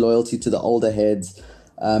 Too much loyalty to the older heads.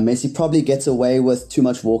 Messi probably gets away with too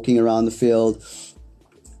much walking around the field.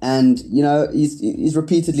 And, he's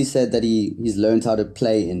repeatedly said that he's learned how to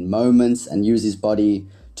play in moments and use his body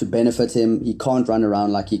to benefit him. He can't run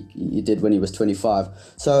around like he did when he was 25.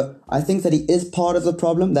 So I think that he is part of the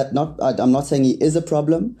problem. I'm not saying he is a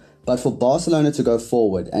problem, but for Barcelona to go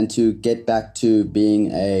forward and to get back to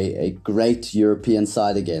being a great European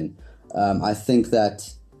side again, I think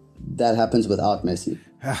that happens without Messi.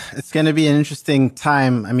 It's going to be an interesting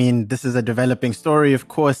time. I mean, this is a developing story, of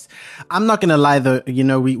course. I'm not going to lie, though.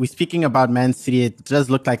 We're speaking about Man City. It does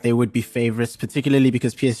look like they would be favorites, particularly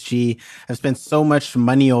because PSG have spent so much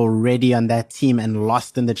money already on that team and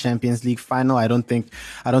lost in the Champions League final. I don't think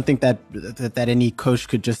that any coach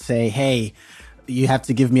could just say, hey, you have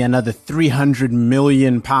to give me another 300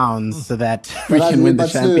 million pounds so that we can win the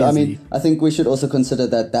Champions League. I think we should also consider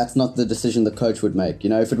that that's not the decision the coach would make.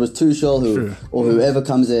 If it was Tuchel or whoever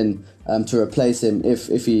comes in to replace him,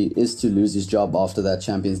 if he is to lose his job after that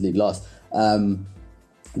Champions League loss,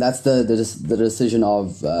 that's the decision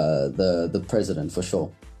of the president for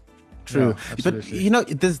sure. True, yeah,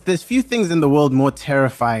 but there's few things in the world more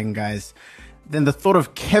terrifying, guys, than the thought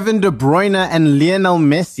of Kevin De Bruyne and Lionel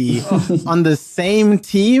Messi on the same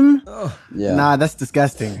team. Yeah. Nah, that's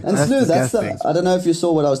disgusting. And Slew, I don't know if you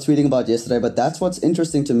saw what I was tweeting about yesterday, but that's what's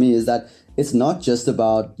interesting to me is that it's not just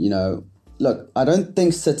about, look, I don't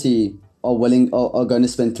think City are going to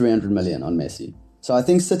spend 300 million on Messi. So I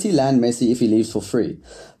think City land Messi if he leaves for free.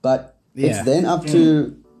 But it's then up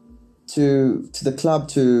to to the club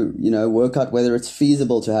to, work out whether it's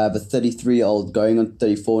feasible to have a 33-year-old going on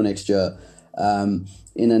 34 next year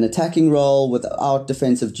in an attacking role without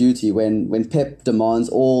defensive duty when Pep demands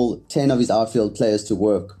all 10 of his outfield players to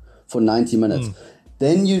work for 90 minutes.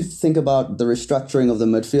 Then you think about the restructuring of the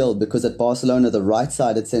midfield, because at Barcelona, the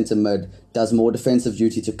right-sided centre mid does more defensive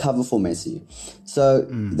duty to cover for Messi. So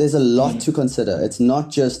there's a lot to consider. It's not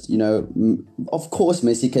just, of course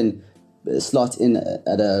Messi can slot in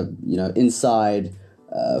at a, inside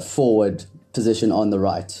forward position on the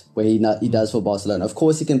right, where he does for Barcelona. Of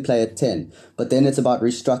course he can play at 10, but then it's about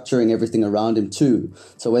restructuring everything around him too.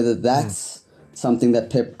 So whether that's something that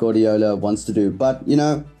Pep Guardiola wants to do. But,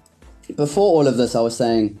 before all of this, I was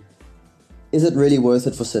saying, is it really worth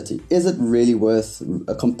it for City? Is it really worth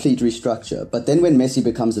a complete restructure? But then when Messi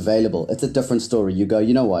becomes available, it's a different story. You go,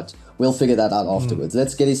 you know what? We'll figure that out afterwards.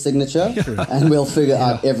 Let's get his signature and we'll figure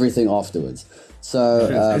out everything afterwards. So,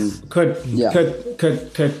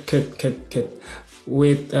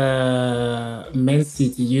 with Man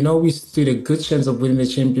City, we stood a good chance of winning the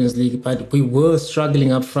Champions League, but we were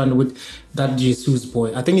struggling up front with that Jesus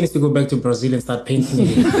boy. I think he needs to go back to Brazil and start painting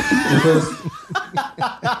again. Because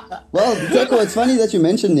well, Teko, it's funny that you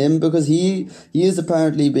mentioned him, because he is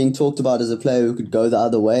apparently being talked about as a player who could go the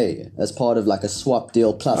other way as part of like a swap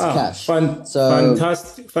deal plus cash.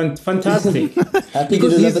 Fantastic. Happy to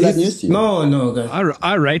deliver that news to you. No, guys.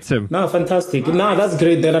 I rate him. No, fantastic. No, that's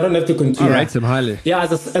great. Then I don't have to continue. I rate him highly. Yeah,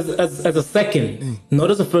 as a second, not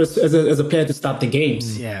as a first, as a player to start the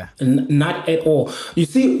games. Yeah, not at all. You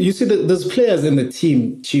see, those players in the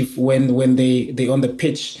team, Chief, when they on the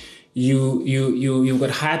pitch, you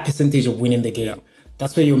got high percentage of winning the game. Yeah.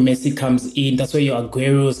 That's where your Messi comes in. That's where your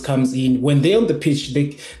Aguero's comes in. When they're on the pitch,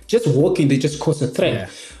 they just walking, they just cause a threat. Yeah.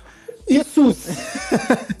 Jesus.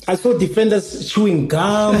 I saw defenders chewing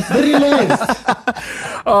gum. Very relaxed.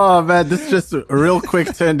 Oh man, this just real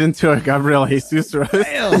quick turned into a Gabriel Jesus roast.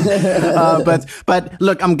 But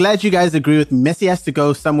look, I'm glad you guys agree with me. Messi has to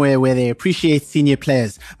go somewhere where they appreciate senior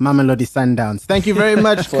players. Mamelodi Sundowns. Thank you very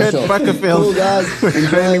much, Kurt Buckerfield. Cool, guys. For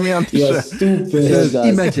joining me on the show. Stupid.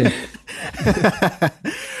 Imagine.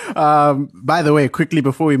 By the way, quickly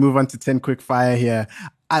before we move on to 10 quick fire here,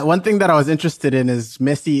 one thing that I was interested in is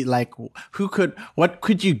Messi, like, what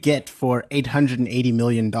could you get for $880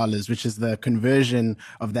 million, which is the conversion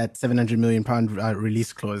of that £700 million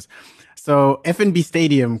release clause. So FNB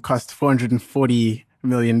Stadium cost $440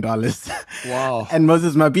 million. Wow. And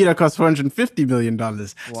Moses Mabhida cost $450 million. Wow.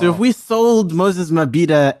 So if we sold Moses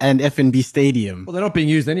Mabhida and FNB Stadium. Well, they're not being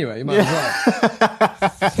used anyway. You might as well.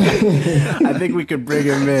 I think we could bring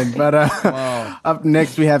him in. But wow. Up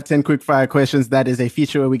next, we have 10 quick fire questions. That is a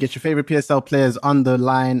feature where we get your favorite PSL players on the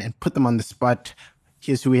line and put them on the spot.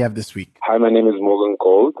 Here's who we have this week. Hi, my name is Morgan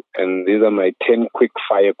Gould, and these are my 10 quick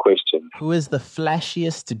fire questions. Who is the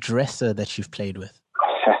flashiest dresser that you've played with?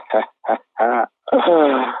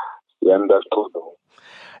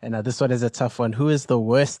 And now this one is a tough one. Who is the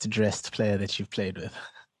worst dressed player that you've played with?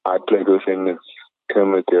 I played with him. It's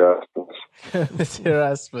Khama. Kermit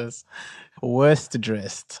Erasmus. Worst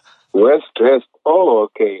dressed. Worst dressed? Oh,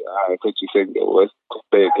 okay. I thought you said the worst to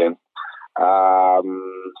play again.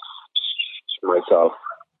 Myself.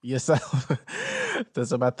 Yourself.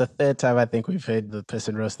 That's about the third time I think we've heard the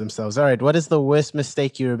person roast themselves. All right. What is the worst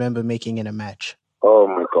mistake you remember making in a match? Oh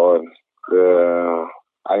my God.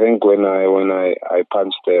 I think when I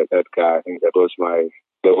punched that guy, I think that was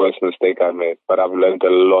the worst mistake I made. But I've learned a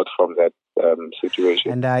lot from that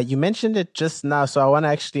situation. And you mentioned it just now, so I want to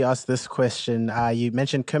actually ask this question. You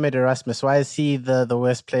mentioned Kermit Erasmus. Why is he the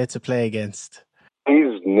worst player to play against?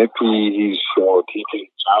 He's nippy, he's short, he can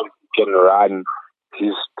jump, he can run,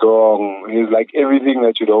 he's strong. He's like everything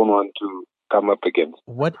that you don't want to come up against.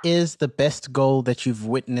 What is the best goal that you've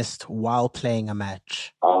witnessed while playing a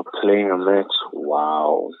match? While playing a match?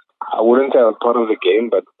 Wow. I wouldn't say I was part of the game,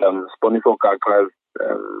 but Sponico Kaka's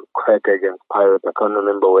crack against Pirates, I can't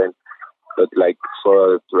remember when, but like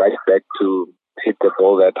for right back to hit the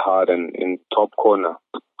ball that hard and in top corner,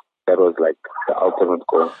 that was like the ultimate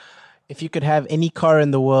goal. If you could have any car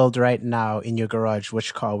in the world right now in your garage,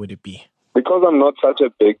 which car would it be? Because I'm not such a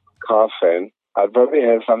big car fan, I'd probably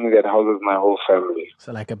have something that houses my whole family.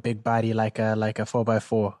 So like a big body, like a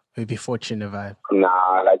 4x4, maybe Fortuner vibe.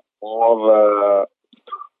 Nah, like more of a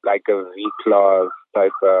V-Class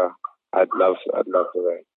type. I'd love to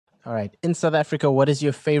ride. All right. In South Africa, what is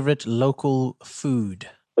your favorite local food?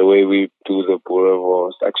 The way we do the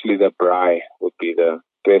boerewors, actually the braai would be the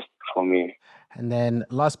best for me. And then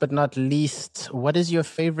last but not least, what is your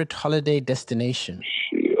favorite holiday destination?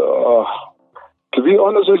 To be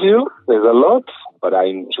honest with you, there's a lot, but I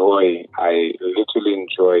literally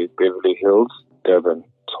enjoy Beverly Hills, Durban,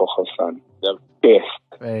 Togosan. The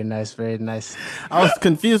best. Very nice, very nice. I was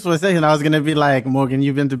confused for a second. I was going to be like, Morgan,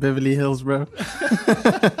 you've been to Beverly Hills, bro?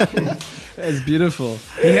 It's beautiful.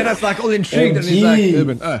 He had us like all intrigued and he's like,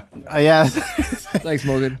 Urban. Yeah. Thanks,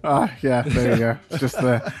 Morgan. Yeah, there you go. Just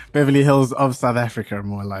the Beverly Hills of South Africa,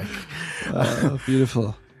 more like.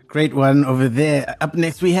 Beautiful. Great one over there. Up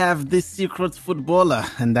next, we have The Secret Footballer,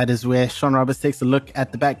 and that is where Sean Roberts takes a look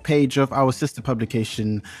at the back page of our sister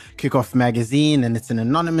publication, Kickoff Magazine, and it's an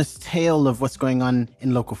anonymous tale of what's going on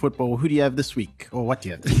in local football. Who do you have this week? Or what do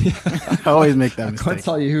you have? I always make that mistake. I can't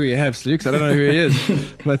tell you who he has, Luke, I don't know who he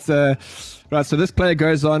is. But, right, so this player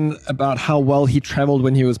goes on about how well he traveled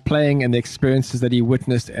when he was playing and the experiences that he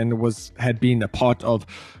witnessed and had been a part of.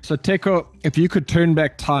 So, Teko, if you could turn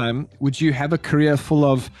back time, would you have a career full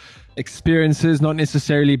of experiences, not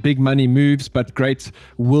necessarily big money moves, but great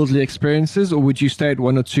worldly experiences? Or would you stay at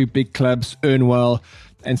one or two big clubs, earn well,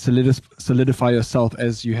 and solidify yourself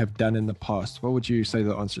as you have done in the past? What would you say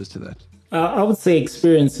the answer is to that? I would say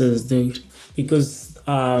experiences, dude, because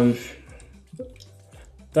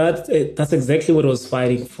that's exactly what I was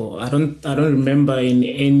fighting for. I don't remember in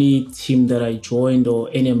any team that I joined or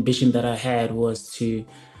any ambition that I had was to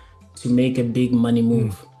make a big money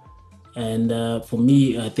move. And for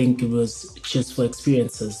me, I think it was just for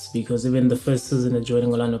experiences, because even the first season of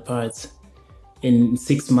joining Orlando Pirates, in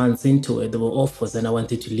 6 months into it, there were offers and I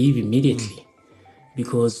wanted to leave immediately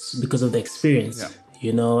because of the experience,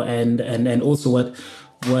 you know, and also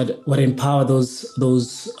what empowered those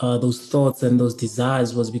thoughts and those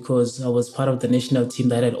desires was because I was part of the national team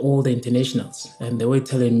that had all the internationals, and they were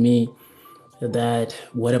telling me that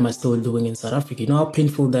what am I still doing in South Africa? You know how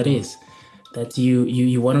painful that is. That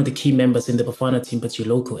you're one of the key members in the Bafana team, but you're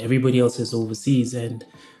local. Everybody else is overseas, and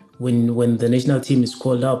when the national team is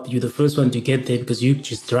called up, you're the first one to get there because you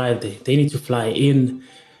just drive there. They need to fly in,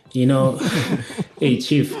 you know. Hey,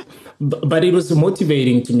 Chief. But it was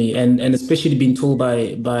motivating to me, and especially being told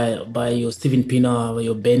by your Steven Pienaar, or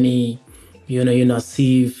your Benny, you know, your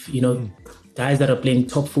Nassif, you know, guys that are playing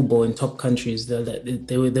top football in top countries.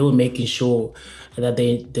 They were making sure that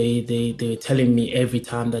they were telling me every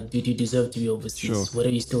time that you deserve to be overseas. Sure. What are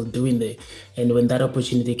you still doing there? And when that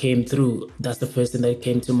opportunity came through, that's the first thing that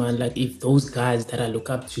came to mind. Like, if those guys that I look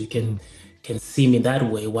up to can see me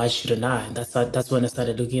that way, why shouldn't I? And that's when I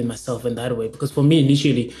started looking at myself in that way. Because for me,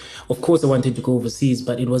 initially, of course, I wanted to go overseas,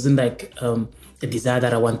 but it wasn't like a desire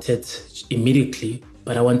that I wanted immediately.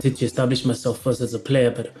 But I wanted to establish myself first as a player.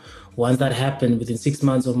 But once that happened, within 6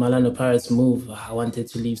 months of my Orlando Pirates move, I wanted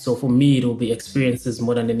to leave. So for me, it will be experiences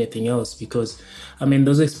more than anything else, because I mean,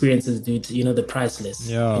 those experiences, dude, you know, they're priceless.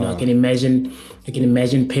 Yeah. You know, I can imagine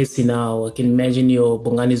Pesi now, I can imagine your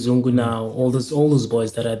Bongani Zungu now, all those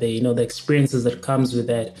boys that are there. You know, the experiences that comes with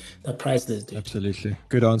that, they're priceless, dude. Absolutely.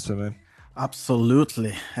 Good answer, man.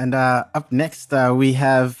 Absolutely. And up next, we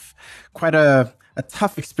have quite a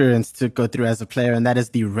tough experience to go through as a player, and that is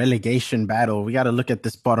the relegation battle. We got to look at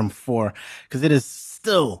this bottom four because it is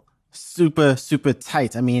still super, super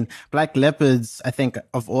tight. I mean, Black Leopards, I think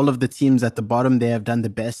of all of the teams at the bottom, they have done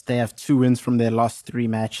the best. They have 2 wins from their last 3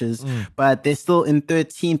 matches, but they're still in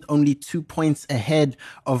 13th, only 2 points ahead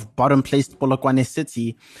of bottom placed Polokwane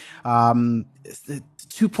City.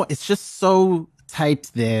 2 points. It's just so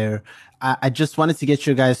tight there. I just wanted to get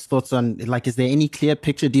your guys' thoughts on, like, is there any clear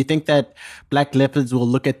picture? Do you think that Black Leopards will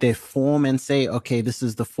look at their form and say, okay, this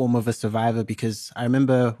is the form of a survivor? Because I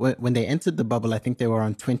remember when they entered the bubble, I think they were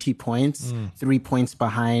on 20 points, 3 points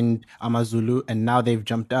behind AmaZulu, and now they've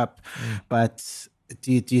jumped up. But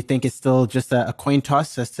do you think it's still just a coin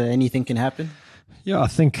toss as to anything can happen? Yeah, I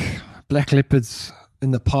think Black Leopards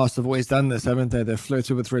in the past have always done this, haven't they? They've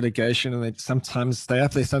flirted with relegation and they sometimes stay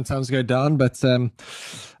up, they sometimes go down. But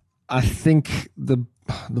I think the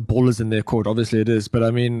ball is in their court. Obviously it is. But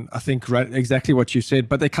I mean, I think exactly what you said.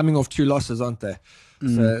 But they're coming off 2 losses, aren't they?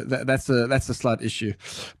 So that's a slight issue.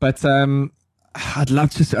 But I'd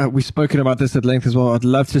love to. We've spoken about this at length as well. I'd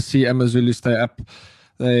love to see AmaZulu stay up.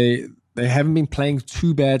 They haven't been playing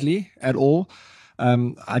too badly at all.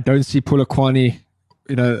 I don't see Polokwane.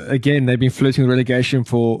 You know, again, they've been flirting with relegation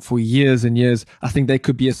for years and years. I think they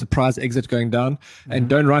could be a surprise exit going down. And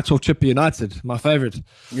don't write off Chipper United, my favorite.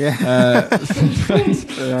 Yeah.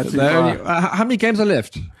 How many games are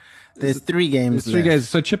left? There's 3 games. There's 3 games,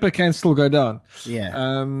 so Chipper can still go down.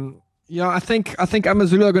 Yeah. Yeah, I think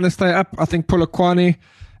AmaZulu are going to stay up. I think Polokwane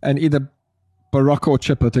and either Baraka or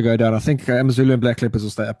Chipper to go down. I think AmaZulu and Black Leopards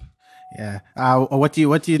will stay up. Yeah. What do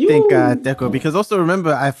you think, Teko? Because also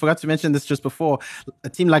remember, I forgot to mention this just before. A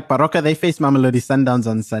team like Baroka, they face Mamelodi Sundowns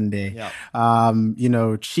on Sunday. Yeah.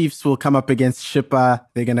 Chiefs will come up against Shippa.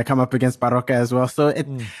 They're going to come up against Baroka as well. So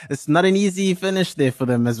it's not an easy finish there for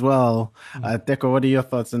them as well. Teko, what are your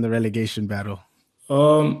thoughts on the relegation battle?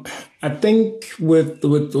 I think with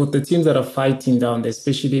the teams that are fighting down,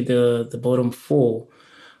 especially the bottom four,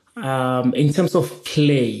 in terms of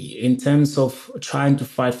play, in terms of trying to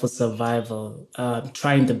fight for survival,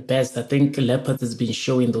 trying the best, I think Leopard has been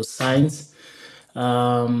showing those signs.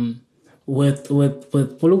 With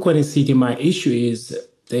Polokwane City, my issue is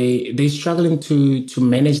they're struggling to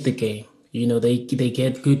manage the game. They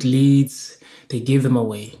get good leads, they give them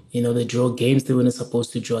away. They draw games they weren't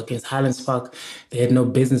supposed to draw. Against Highlands Park, they had no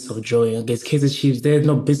business of drawing. Against Kaizer Chiefs, they had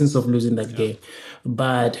no business of losing that game.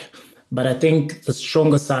 But I think the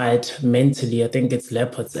stronger side mentally, I think it's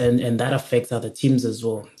Leopards, and that affects other teams as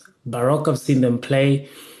well. Baroka, I've seen them play.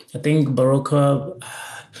 I think Baroka,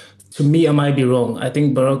 to me, I might be wrong. I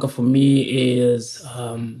think Baroka for me is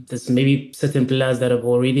there's maybe certain players that are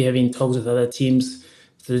already having talks with other teams.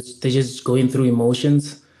 So they're just going through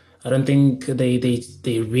emotions. I don't think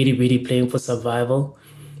they're really, really playing for survival.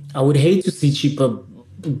 I would hate to see Chipa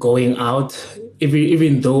going out,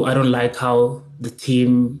 even though I don't like how the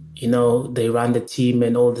team, they run the team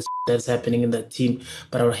and all this that's happening in that team.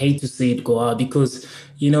 But I would hate to see it go out because,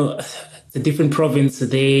 it's a different province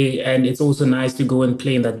there, and it's also nice to go and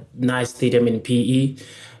play in that nice stadium in PE.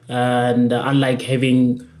 And unlike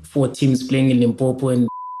having 4 teams playing in Limpopo and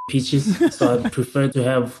pitches, so I prefer to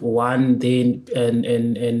have one day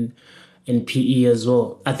in PE as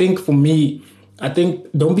well. I think for me,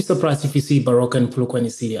 don't be surprised if you see Baroka and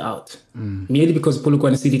Polokwane City out. Merely because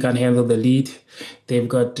Polokwane City can't handle the lead. They've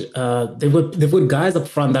got guys up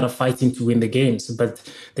front that are fighting to win the games, but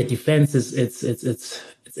the defense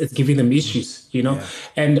it's giving them issues, Yeah.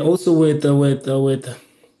 And also with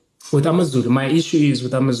Amazulu, my issue is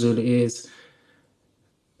with Amazulu is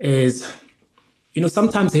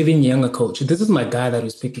sometimes having a younger coach, this is my guy that we're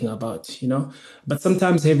speaking about, but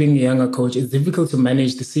sometimes having a younger coach, it's difficult to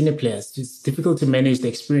manage the senior players. It's difficult to manage the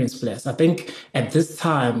experienced players. I think at this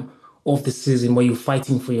time of the season where you're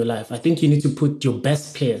fighting for your life, I think you need to put your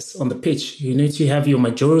best players on the pitch. You need to have your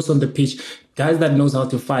majoros on the pitch, guys that knows how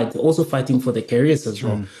to fight, also fighting for their careers as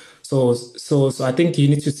well. So I think you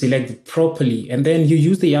need to select it properly, and then you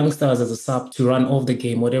use the youngsters as a sub to run off the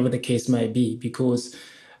game, whatever the case might be, because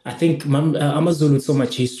I think Amazulu with so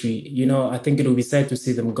much history, I think it will be sad to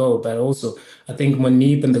see them go. But also, I think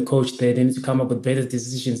Manip and the coach there, they need to come up with better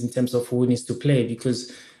decisions in terms of who needs to play,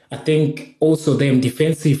 because I think also them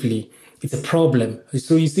defensively, it's a problem.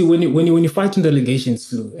 So you see, when you fight in relegation,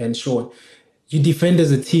 Slu and Sean, you defend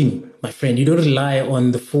as a team, my friend. You don't rely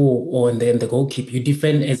on the 4 or on the goalkeeper. You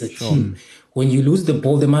defend as a team. When you lose the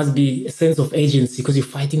ball, there must be a sense of agency because you're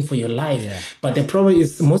fighting for your life. Yeah. But the problem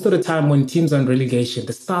is most of the time when teams are in relegation,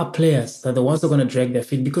 the star players are the ones that are going to drag their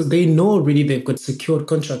feet because they know already they've got secured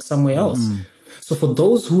contracts somewhere else. So for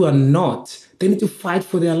those who are not, they need to fight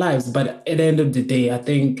for their lives. But at the end of the day, I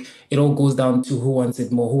think it all goes down to who wants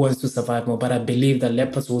it more, who wants to survive more. But I believe that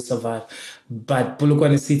Leopards will survive. But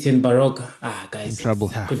Polokwane City and Baroka, guys, in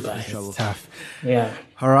trouble. Goodbye. It's tough. Yeah.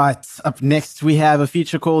 All right. Up next, we have a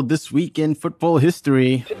feature called This Week in Football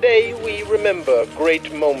History. Today, we remember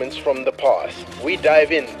great moments from the past. We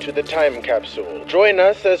dive into the time capsule. Join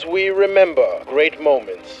us as we remember great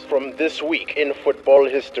moments from this week in football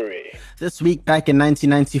history. This week, back in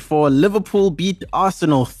 1994, Liverpool beat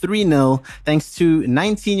Arsenal 3-0 thanks to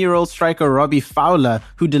 19-year-old striker Robbie Fowler,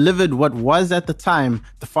 who delivered what was at the time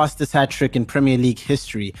the fastest hat-trick in Premier League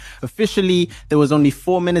history. Officially, there was only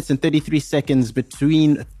 4 minutes and 33 seconds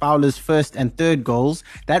between Fowler's first and third goals.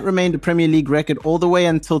 That remained a Premier League record all the way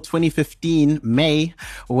until 2015 May,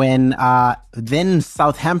 when then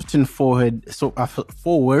Southampton forward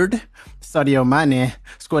Sadio Mane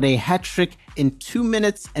scored a hat-trick in 2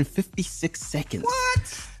 minutes and 56 seconds.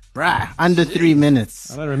 What? Bruh, under 3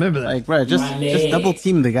 minutes. I don't remember that. Like, bruh, just double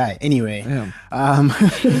team the guy. Anyway,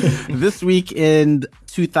 this week in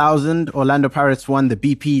 2000, Orlando Pirates won the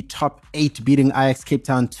BP Top 8, beating Ajax Cape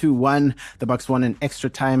Town 2-1. The Bucks won in extra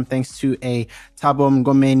time thanks to a Thabo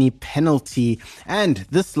Mngomeni penalty. And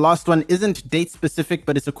this last one isn't date specific,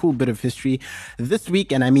 but it's a cool bit of history. This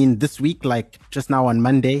week, and I mean this week, like just now on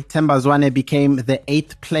Monday, Themba Zwane became the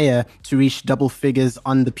 8th player to reach double figures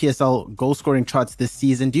on the PSL goal scoring charts this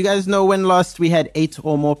season. Do you guys know when last we had 8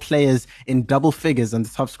 or more players in double figures on the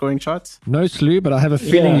top scoring charts? No clue, but I have a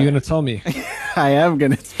feeling you're going to tell me. I am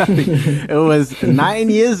going to tell you. It was 9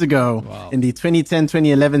 years ago in the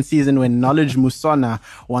 2010-2011 season when Knowledge Musona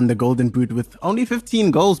won the Golden Boot with only 15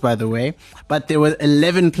 goals, by the way. But there were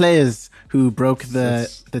 11 players who broke the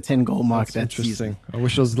 10-goal mark that season. I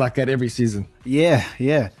wish it was like that every season. Yeah.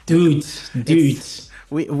 Dude.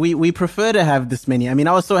 We prefer to have this many. I mean,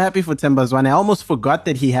 I was so happy for Tembazwane. I almost forgot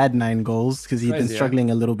that he had 9 goals because he'd been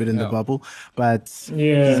struggling a little bit in the bubble. But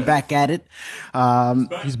he's back at it.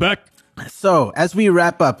 He's back. So as we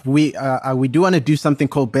wrap up, we do want to do something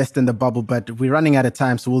called Best in the Bubble, but we're running out of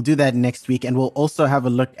time. So we'll do that next week. And we'll also have a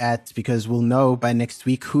look at, because we'll know by next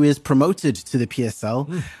week who is promoted to the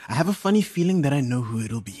PSL. I have a funny feeling that I know who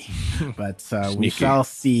it'll be, but we shall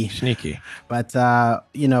see. Sneaky. But,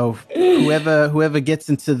 whoever gets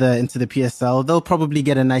into the PSL, they'll probably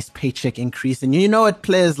get a nice paycheck increase. And you know what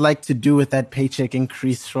players like to do with that paycheck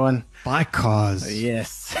increase, Sean? Buy cars.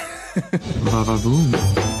 Yes. These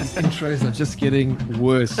intros are just getting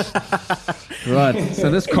worse. Right. So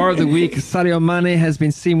this car of the week, Sadio Mane has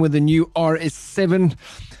been seen with the new RS7.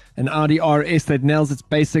 An Audi RS that nails its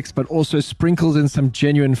basics, but also sprinkles in some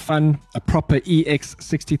genuine fun. A proper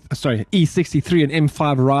E63 and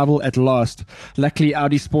M5 rival at last. Luckily,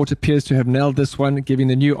 Audi Sport appears to have nailed this one, giving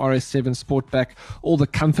the new RS7 Sportback all the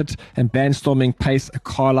comfort and bandstorming pace a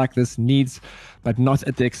car like this needs, but not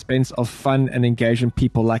at the expense of fun and engagement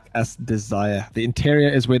people like us desire. The interior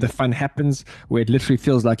is where the fun happens, where it literally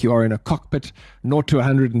feels like you are in a cockpit. 0 to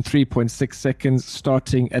 103.6 seconds,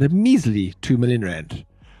 starting at a measly 2 million rand.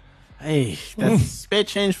 Hey, that's spare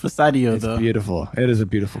change for Sadio, though. It's beautiful. It is a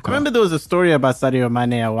beautiful car. I remember there was a story about Sadio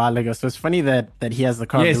Mane a while ago, so it's funny that he has the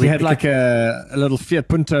car. Yes, he had like a little Fiat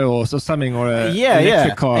Punto or something, or a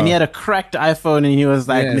electric car. And he had a cracked iPhone, and he was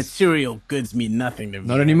like, material goods mean nothing to me.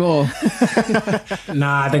 Not anymore. The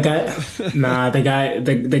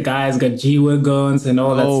guy's got G-Wagons and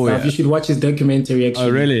all that stuff. Yeah. You should watch his documentary, actually. Oh,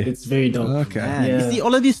 really? It's very dope. Okay. Yeah. You see,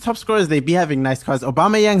 all of these top scorers, they be having nice cars.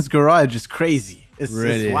 Aubameyang's garage is crazy.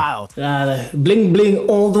 It's wild. Bling bling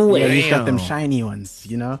all the way. Yeah, he's got them shiny ones,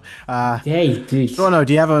 you know. Dude. Rono,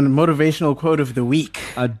 do you have a motivational quote of the week?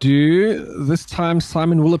 I do. This time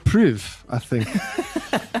Simon will approve, I think.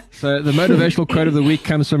 So the motivational quote of the week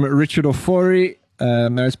comes from Richard Ofori,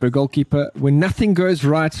 Maritzburg goalkeeper. When nothing goes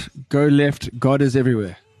right, go left. God is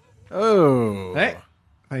everywhere. Oh. Hey.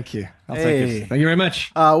 Thank you. I'll take it. Thank you very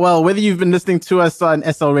much. Well, whether you've been listening to us on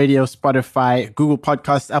SL Radio, Spotify, Google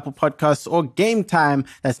Podcasts, Apple Podcasts, or Game Time,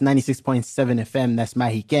 that's 96.7 FM. That's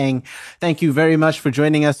Mahi Gang. Thank you very much for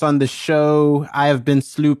joining us on the show. I have been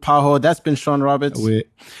Slu Paho. That's been Sean Roberts.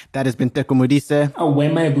 That has been Teko Modise.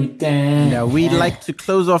 Now, we'd like to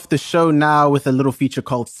close off the show now with a little feature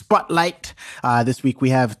called Spotlight. This week we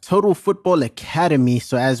have Total Football Academy.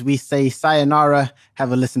 So as we say sayonara,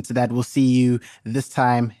 have a listen to that. We'll see you this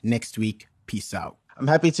time next week. Peace out. I'm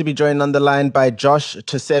happy to be joined on the line by Josh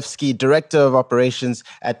Tosevsky, Director of Operations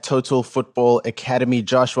at Total Football Academy.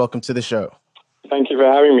 Josh, welcome to the show. Thank you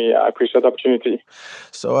for having me. I appreciate the opportunity.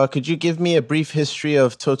 So could you give me a brief history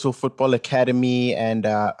of Total Football Academy and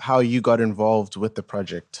how you got involved with the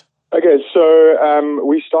project? Okay, so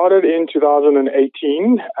we started in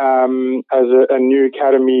 2018 as a new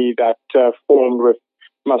academy that formed with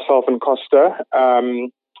myself and Costa.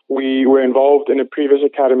 We were involved in a previous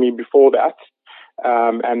academy before that.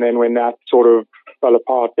 And then when that sort of fell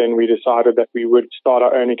apart, then we decided that we would start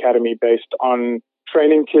our own academy based on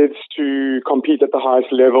training kids to compete at the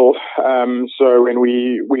highest level. So when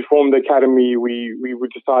we formed the academy, we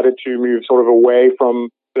decided to move sort of away from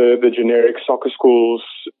the generic soccer schools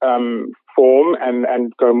form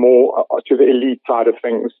and go more to the elite side of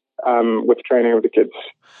things with training of the kids.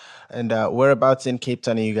 And whereabouts in Cape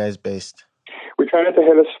Town are you guys based? We train at the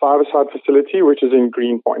Hellas five-a-side facility, which is in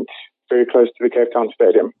Greenpoint, very close to the Cape Town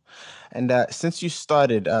Stadium. And since you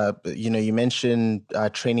started, you mentioned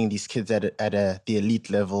training these kids at the elite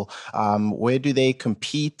level. Where do they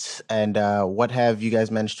compete, and what have you guys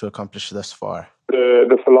managed to accomplish thus far?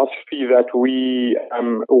 The philosophy that we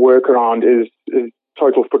work around is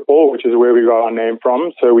total football, which is where we got our name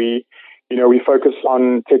from. So we focus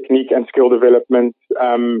on technique and skill development,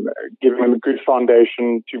 giving them a good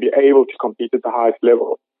foundation to be able to compete at the highest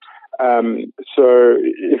level. So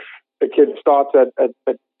if a kid starts at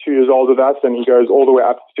 2 years old with us and he goes all the way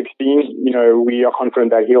up to 16, we are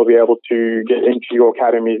confident that he'll be able to get into your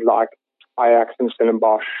academies like Ajax and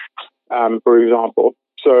Stellenbosch, for example.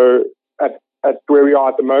 So at where we are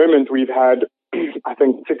at the moment, we've had, I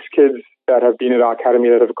think, 6 kids that have been at our academy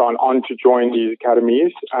that have gone on to join these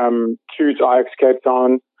academies. 2 to Ajax Cape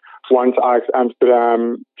Town, one to Ajax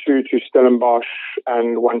Amsterdam, 2 to Stellenbosch,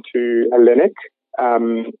 and 1 to Hellenic.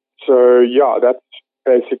 So yeah, that's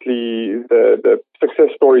basically the success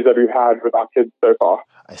stories that we've had with our kids so far.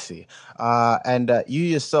 I see. And you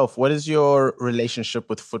yourself, what is your relationship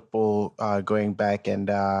with football going back? And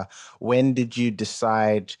when did you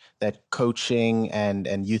decide that coaching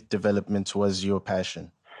and youth development was your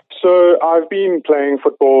passion? So I've been playing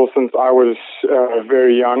football since I was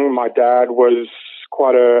very young. My dad was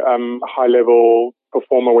quite a high-level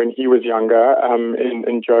performer when he was younger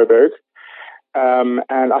in Joburg.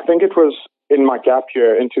 And I think it was in my gap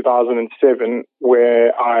year in 2007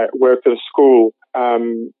 where I worked at a school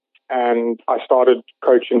and I started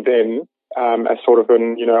coaching then as sort of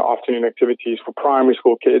an, afternoon activities for primary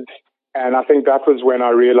school kids. And I think that was when I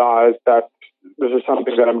realized that this is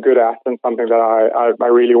something that I'm good at and something that I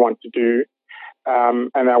really want to do.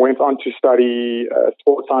 And I went on to study a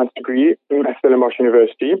sports science degree at Stellenbosch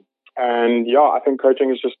University. And yeah, I think coaching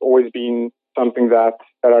has just always been something that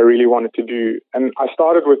I really wanted to do. And I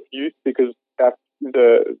started with youth because that's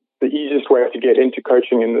the easiest way to get into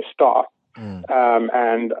coaching in the start.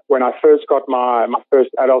 And when I first got my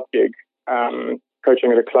first adult gig,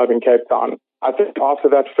 coaching at a club in Cape Town, I think after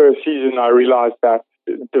that first season, I realized that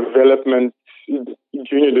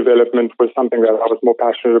junior development was something that I was more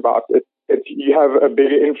passionate about. You have a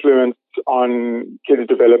bigger influence on kids'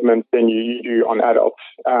 development than you do on adults.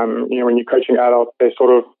 When you're coaching adults, they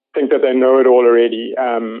sort of think that they know it all already.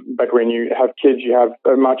 But when you have kids, you have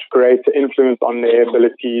a much greater influence on their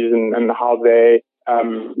abilities and how they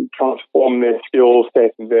transform their skill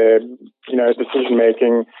set, their decision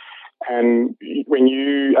making. And when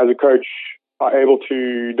you, as a coach, are able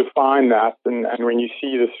to define that, and when you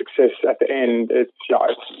see the success at the end, it's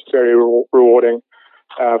very rewarding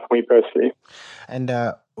for me personally. And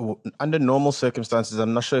under normal circumstances,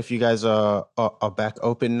 I'm not sure if you guys are back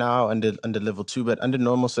open now under level 2, but under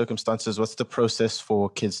normal circumstances, what's the process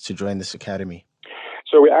for kids to join this academy?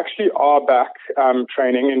 So we actually are back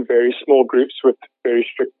training in very small groups with very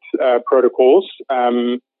strict protocols.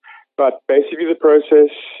 But basically the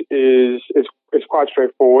process is quite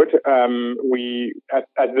straightforward. We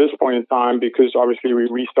at this point in time, because obviously we're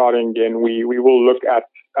restarting again, we will look at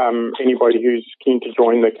anybody who's keen to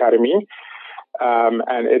join the academy.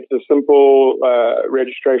 And it's a simple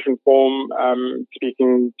registration form,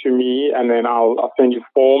 speaking to me, and then I'll send you the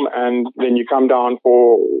form, and then you come down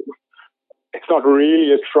for. It's not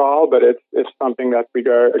really a trial, but it's something that we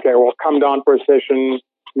go, okay, well, come down for a session,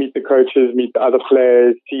 meet the coaches, meet the other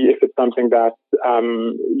players, see if it's something that,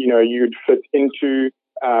 you'd fit into,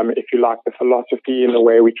 if you like the philosophy and the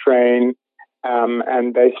way we train.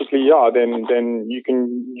 And basically, then you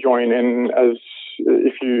can join in as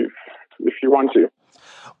if you want to.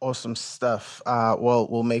 Awesome stuff. Well,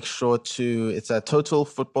 we'll make sure it's at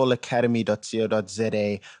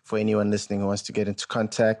totalfootballacademy.co.za for anyone listening who wants to get into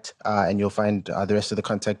contact. And you'll find the rest of the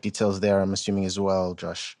contact details there, I'm assuming as well,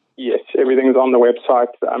 Josh. Yes, everything's on the website.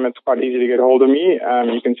 It's quite easy to get hold of me.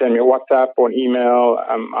 You can send me a WhatsApp or an email.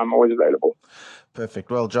 I'm always available.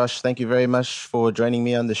 Perfect. Well, Josh, thank you very much for joining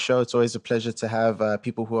me on the show. It's always a pleasure to have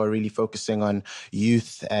people who are really focusing on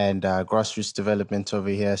youth and grassroots development over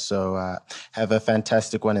here. So have a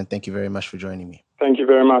fantastic one, and thank you very much for joining me. Thank you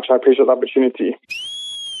very much. I appreciate the opportunity.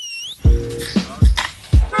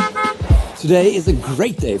 Today is a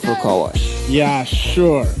great day for Carwash. Yeah,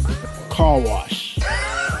 sure. Carwash.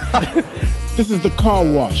 This is the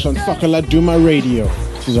Carwash on Sakala Duma Radio.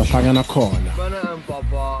 This is a Corner.